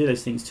 because if you do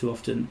those things too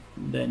often,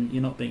 then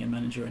you're not being a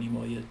manager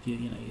anymore.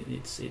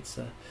 It's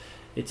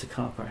a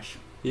car crash.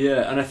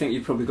 Yeah, and I think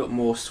you've probably got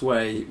more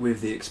sway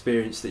with the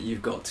experience that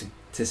you've got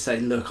to say,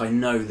 look, I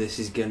know this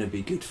is going to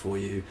be good for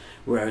you.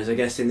 Whereas I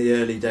guess in the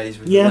early days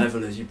with the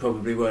Levelers, you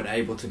probably weren't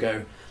able to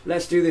go,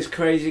 let's do this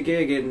crazy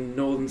gig in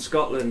northern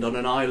Scotland on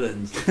an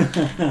island.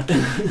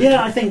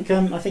 Yeah, I think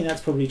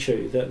that's probably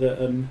true.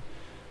 That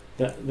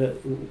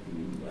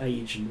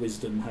age and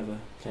wisdom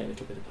play a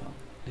little bit of part.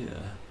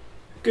 Yeah.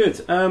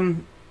 Good.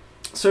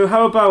 So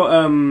how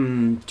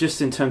about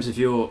just in terms of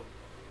your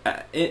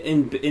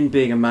in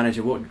being a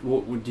manager,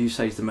 what would you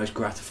say is the most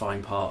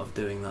gratifying part of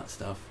doing that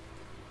stuff?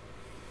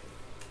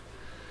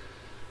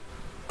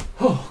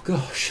 Oh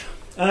gosh,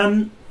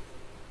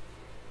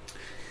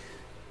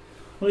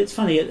 Well, it's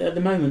funny, at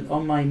the moment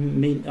on my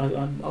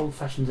I'm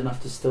old-fashioned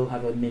enough to still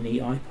have a mini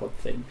iPod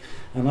thing,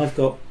 and I've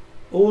got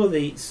all of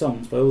the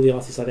songs by all the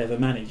artists I've ever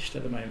managed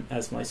at the moment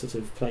as my sort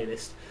of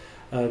playlist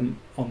on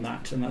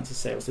that. And that's to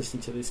say, I was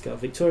listening to this girl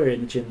Victoria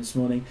in the gym this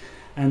morning,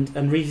 and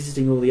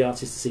revisiting all the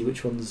artists to see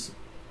which ones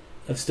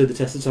have stood the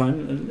test of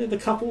time, and the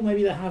couple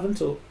maybe that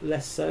haven't, or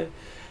less so.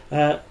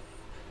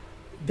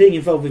 Being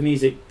involved with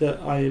music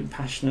that I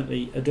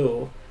passionately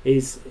adore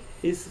is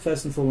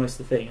first and foremost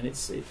the thing, and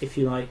it's, if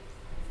you like,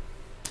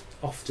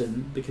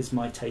 often, because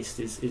my taste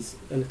is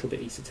a little bit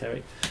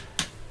esoteric,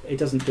 it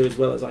doesn't do as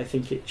well as I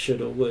think it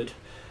should or would.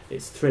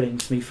 It's thrilling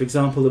to me, for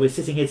example, that we're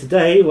sitting here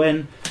today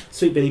when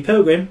Sweet Billy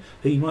Pilgrim,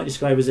 who you might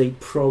describe as a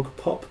prog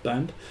pop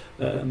band,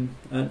 and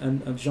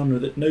a genre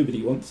that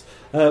nobody wants,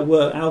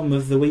 were Album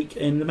of the Week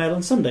in the Mail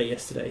on Sunday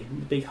yesterday,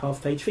 the big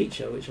half-page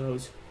feature, which I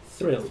was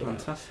thrilled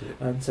Fantastic.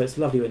 about. So it's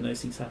lovely when those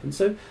things happen.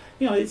 So,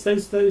 you know, it's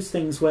those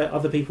things where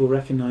other people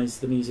recognise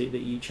the music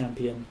that you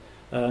champion.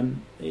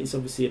 It's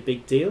obviously a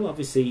big deal.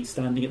 Obviously,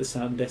 standing at the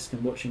sound desk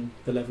and watching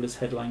the Levellers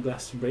headline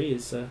Glastonbury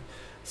is a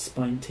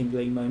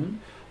spine-tingling moment.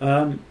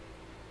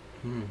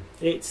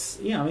 It's,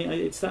 I mean,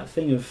 it's that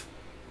thing of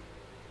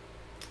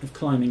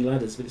climbing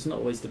ladders, but it's not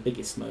always the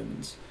biggest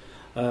moments.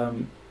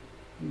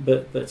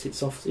 But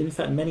it's often, in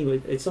fact, in many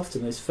ways, it's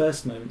often those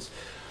first moments.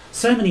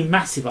 So many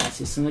massive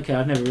artists, and okay,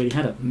 I've never really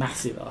had a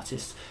massive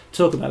artist,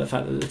 talk about the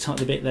fact that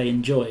the bit they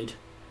enjoyed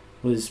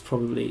was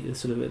probably the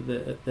sort of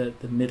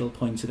the middle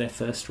point of their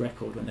first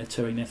record, when they're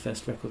touring their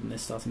first record and they're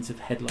starting to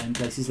headline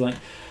places like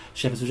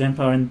Shepherd's Bush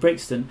Empire and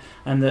Brixton,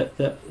 and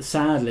that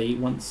sadly,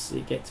 once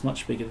it gets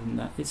much bigger than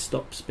that, it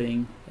stops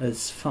being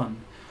as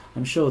fun.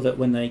 I'm sure that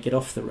when they get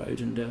off the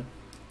road and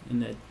in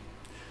their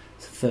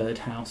third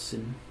house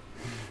in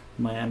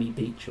Miami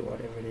Beach or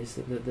whatever it is,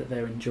 that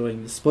they're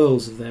enjoying the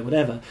spoils of their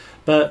whatever.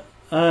 But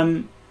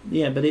but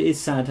it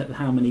is sad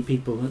how many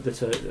people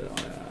that are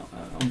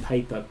on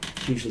paper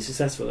hugely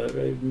successful are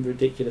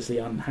ridiculously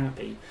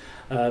unhappy,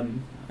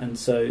 and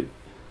so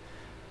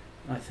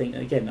I think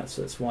again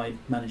that's why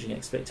managing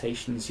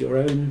expectations, your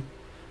own,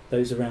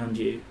 those around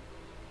you,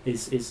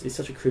 is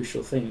such a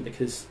crucial thing,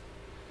 because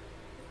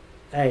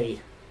big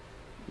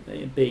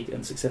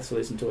and successful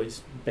isn't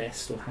always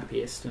best or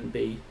happiest, and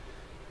B,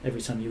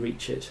 every time you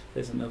reach it,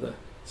 there's another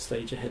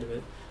stage ahead of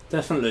it.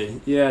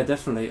 Definitely, yeah,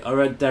 definitely. I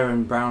read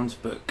Derren Brown's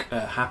book,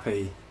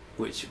 Happy,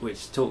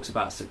 which talks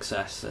about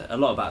success, a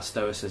lot about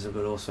stoicism,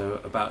 but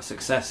also about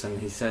success, and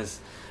he says,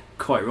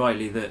 quite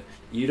rightly, that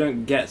you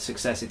don't get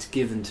success, it's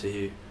given to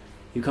you.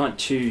 You can't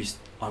choose,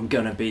 I'm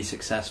going to be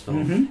successful.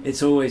 Mm-hmm.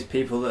 It's always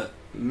people that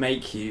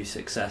make you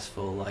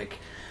successful, like...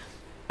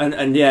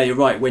 And yeah, you're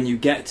right, when you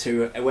get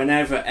to...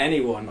 Whenever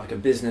anyone, like a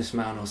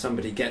businessman or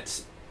somebody,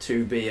 gets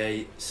to be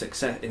in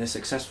a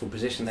successful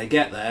position, they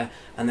get there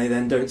and they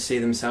then don't see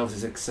themselves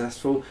as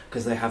successful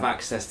because they have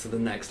access to the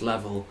next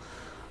level.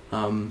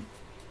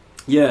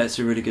 Yeah, it's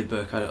a really good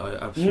book. I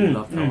absolutely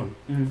love that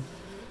one.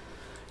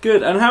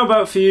 Good. And how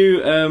about for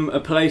you,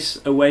 a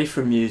place away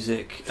from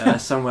music,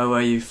 somewhere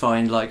where you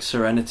find like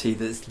serenity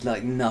that's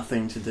like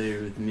nothing to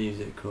do with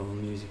music or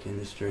music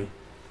industry?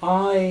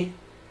 I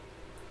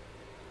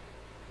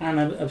am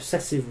an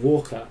obsessive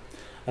walker.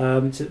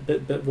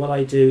 But what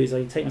I do is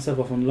I take myself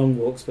off on long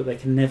walks, but they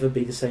can never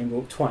be the same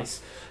walk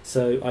twice.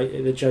 So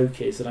the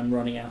joke is that I'm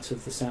running out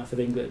of the south of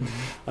England.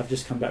 I've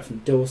just come back from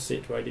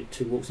Dorset, where I did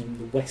 2 walks in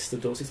the west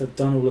of Dorset. So I've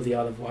done all of the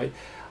Isle of Wight.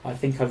 I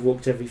think I've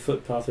walked every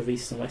footpath of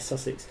East and West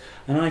Sussex.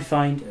 And I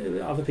find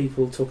other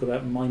people talk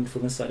about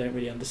mindfulness I don't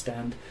really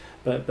understand.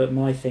 But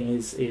my thing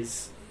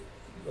is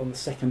on the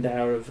second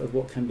hour of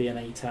what can be an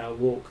 8-hour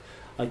walk,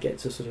 I get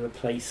to sort of a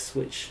place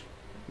which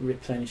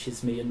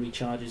replenishes me and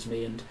recharges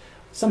me, and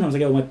sometimes I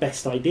get all my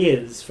best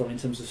ideas from in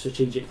terms of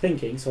strategic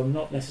thinking, so I'm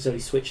not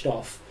necessarily switched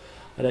off.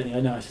 I don't think I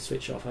know how to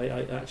switch off. I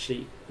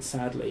actually,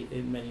 sadly,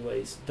 in many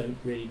ways, don't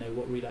really know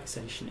what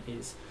relaxation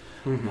is,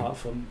 apart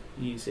from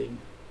using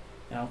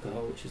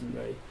alcohol, which isn't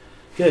very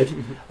good.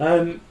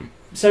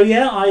 So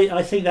yeah,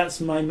 I think that's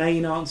my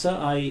main answer.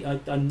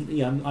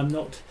 I'm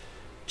not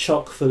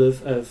chock full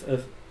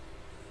of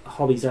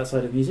hobbies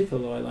outside of music,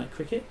 although I like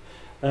cricket,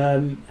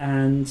 and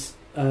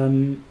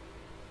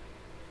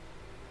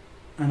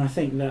I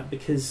think that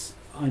because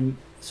I'm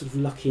sort of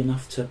lucky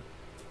enough to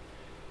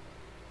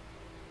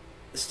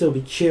still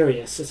be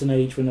curious at an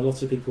age when a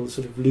lot of people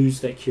sort of lose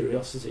their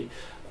curiosity,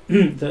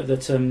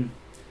 that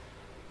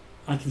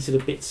I consider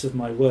bits of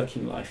my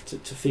working life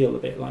to feel a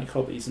bit like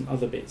hobbies, and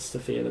other bits to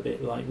feel a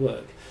bit like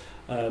work.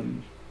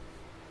 When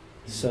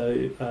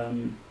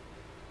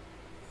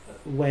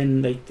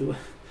they do,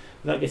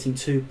 without getting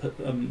too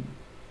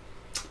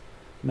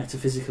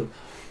metaphysical,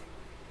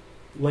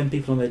 when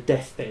people on their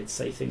deathbed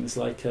say things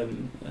like,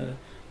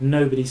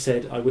 nobody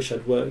said I wish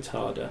I'd worked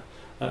harder,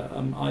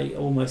 I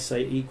almost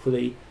say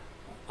equally,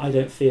 I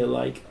don't feel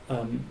like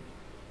I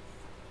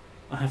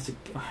have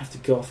to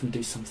go off and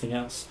do something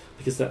else,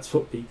 because that's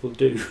what people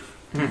do.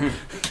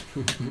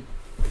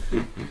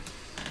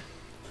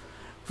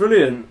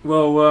 Brilliant.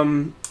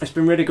 Well, it's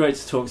been really great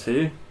to talk to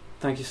you.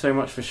 Thank you so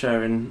much for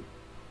sharing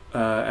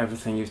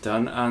everything you've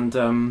done.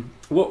 And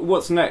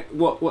what's next?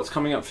 What's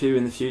coming up for you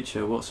in the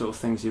future? What sort of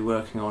things are you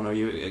working on? Or are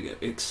you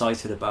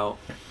excited about?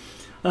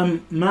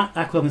 Matt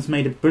Aqualung has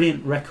made a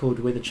brilliant record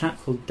with a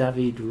chap called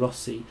David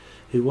Rossi,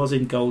 who was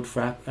in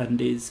Goldfrapp and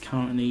is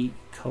currently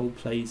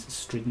Coldplay's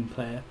string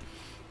player.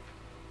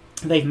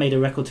 They've made a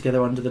record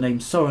together under the name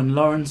Soren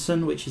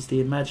Lorentzen, which is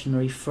the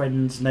imaginary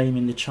friend's name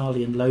in the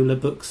Charlie and Lola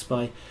books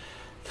by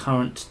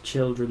current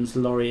children's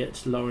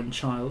laureate Lauren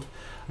Child.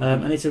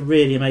 And it's a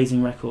really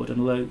amazing record, and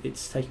although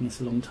it's taking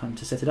us a long time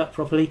to set it up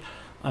properly,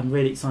 I'm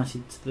really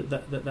excited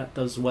that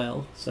does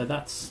well. So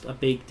that's a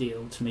big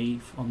deal to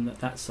me on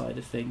that side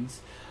of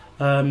things.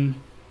 I'm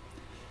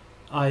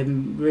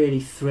really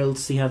thrilled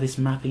to see how this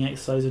mapping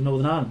exercise in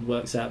Northern Ireland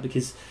works out,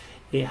 because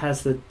it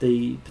has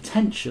the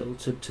potential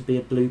to be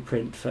a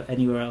blueprint for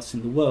anywhere else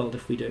in the world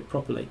if we do it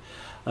properly.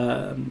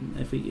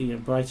 If we,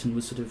 Brighton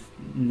was sort of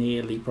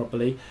nearly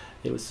properly.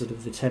 It was sort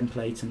of the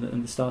template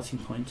and the starting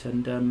point,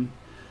 and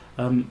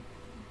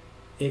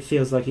it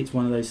feels like it's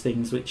one of those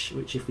things which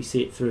if we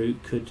see it through,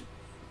 could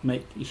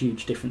make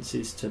huge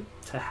differences to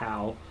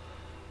how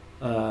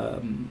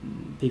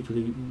people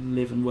who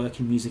live and work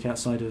in music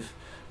outside of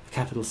the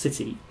capital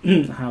city,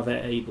 how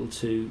they're able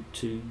to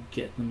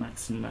get the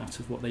maximum out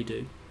of what they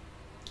do.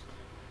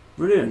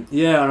 Brilliant,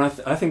 yeah, and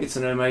I think it's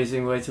an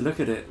amazing way to look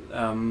at it,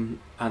 and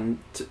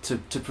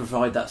to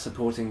provide that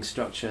supporting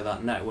structure,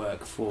 that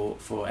network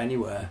for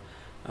anywhere.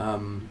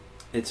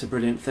 It's a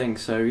brilliant thing.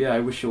 So yeah,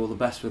 I wish you all the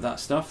best with that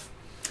stuff.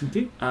 Thank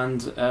you.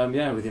 And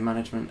with your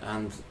management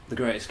and the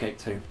Great Escape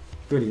too.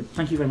 Brilliant.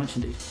 Thank you very much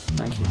indeed.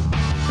 Thank you.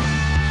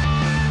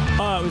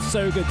 Oh, it was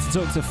so good to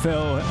talk to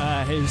Phil.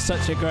 He was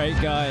such a great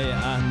guy,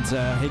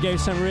 and he gave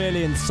some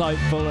really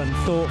insightful and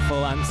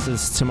thoughtful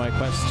answers to my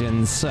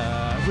questions.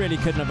 Really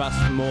couldn't have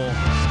asked for more.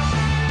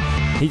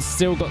 He's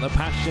still got the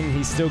passion,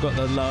 he's still got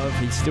the love,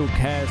 he still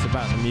cares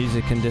about the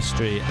music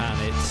industry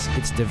and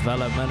its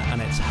development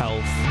and its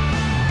health,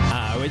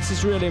 which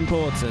is really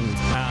important,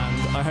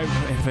 and I hope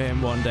for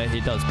him one day he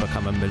does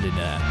become a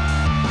millionaire.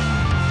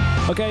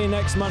 Okay,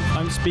 next month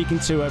I'm speaking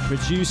to a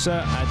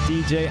producer, a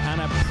DJ and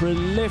a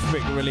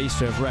prolific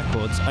releaser of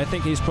records. I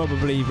think he's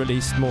probably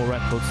released more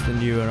records than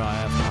you and I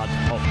have had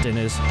hot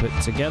dinners put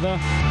together.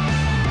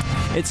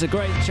 It's a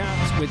great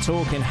chat. We're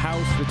talking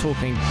house, we're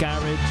talking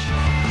garage,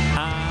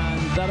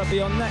 and that'll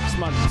be on next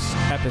month's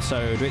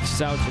episode, which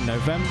is out in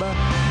November.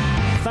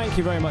 Thank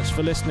you very much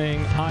for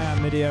listening. I am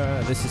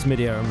midierror, this is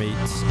midierror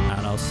Meets,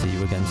 and I'll see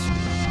you again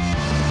soon.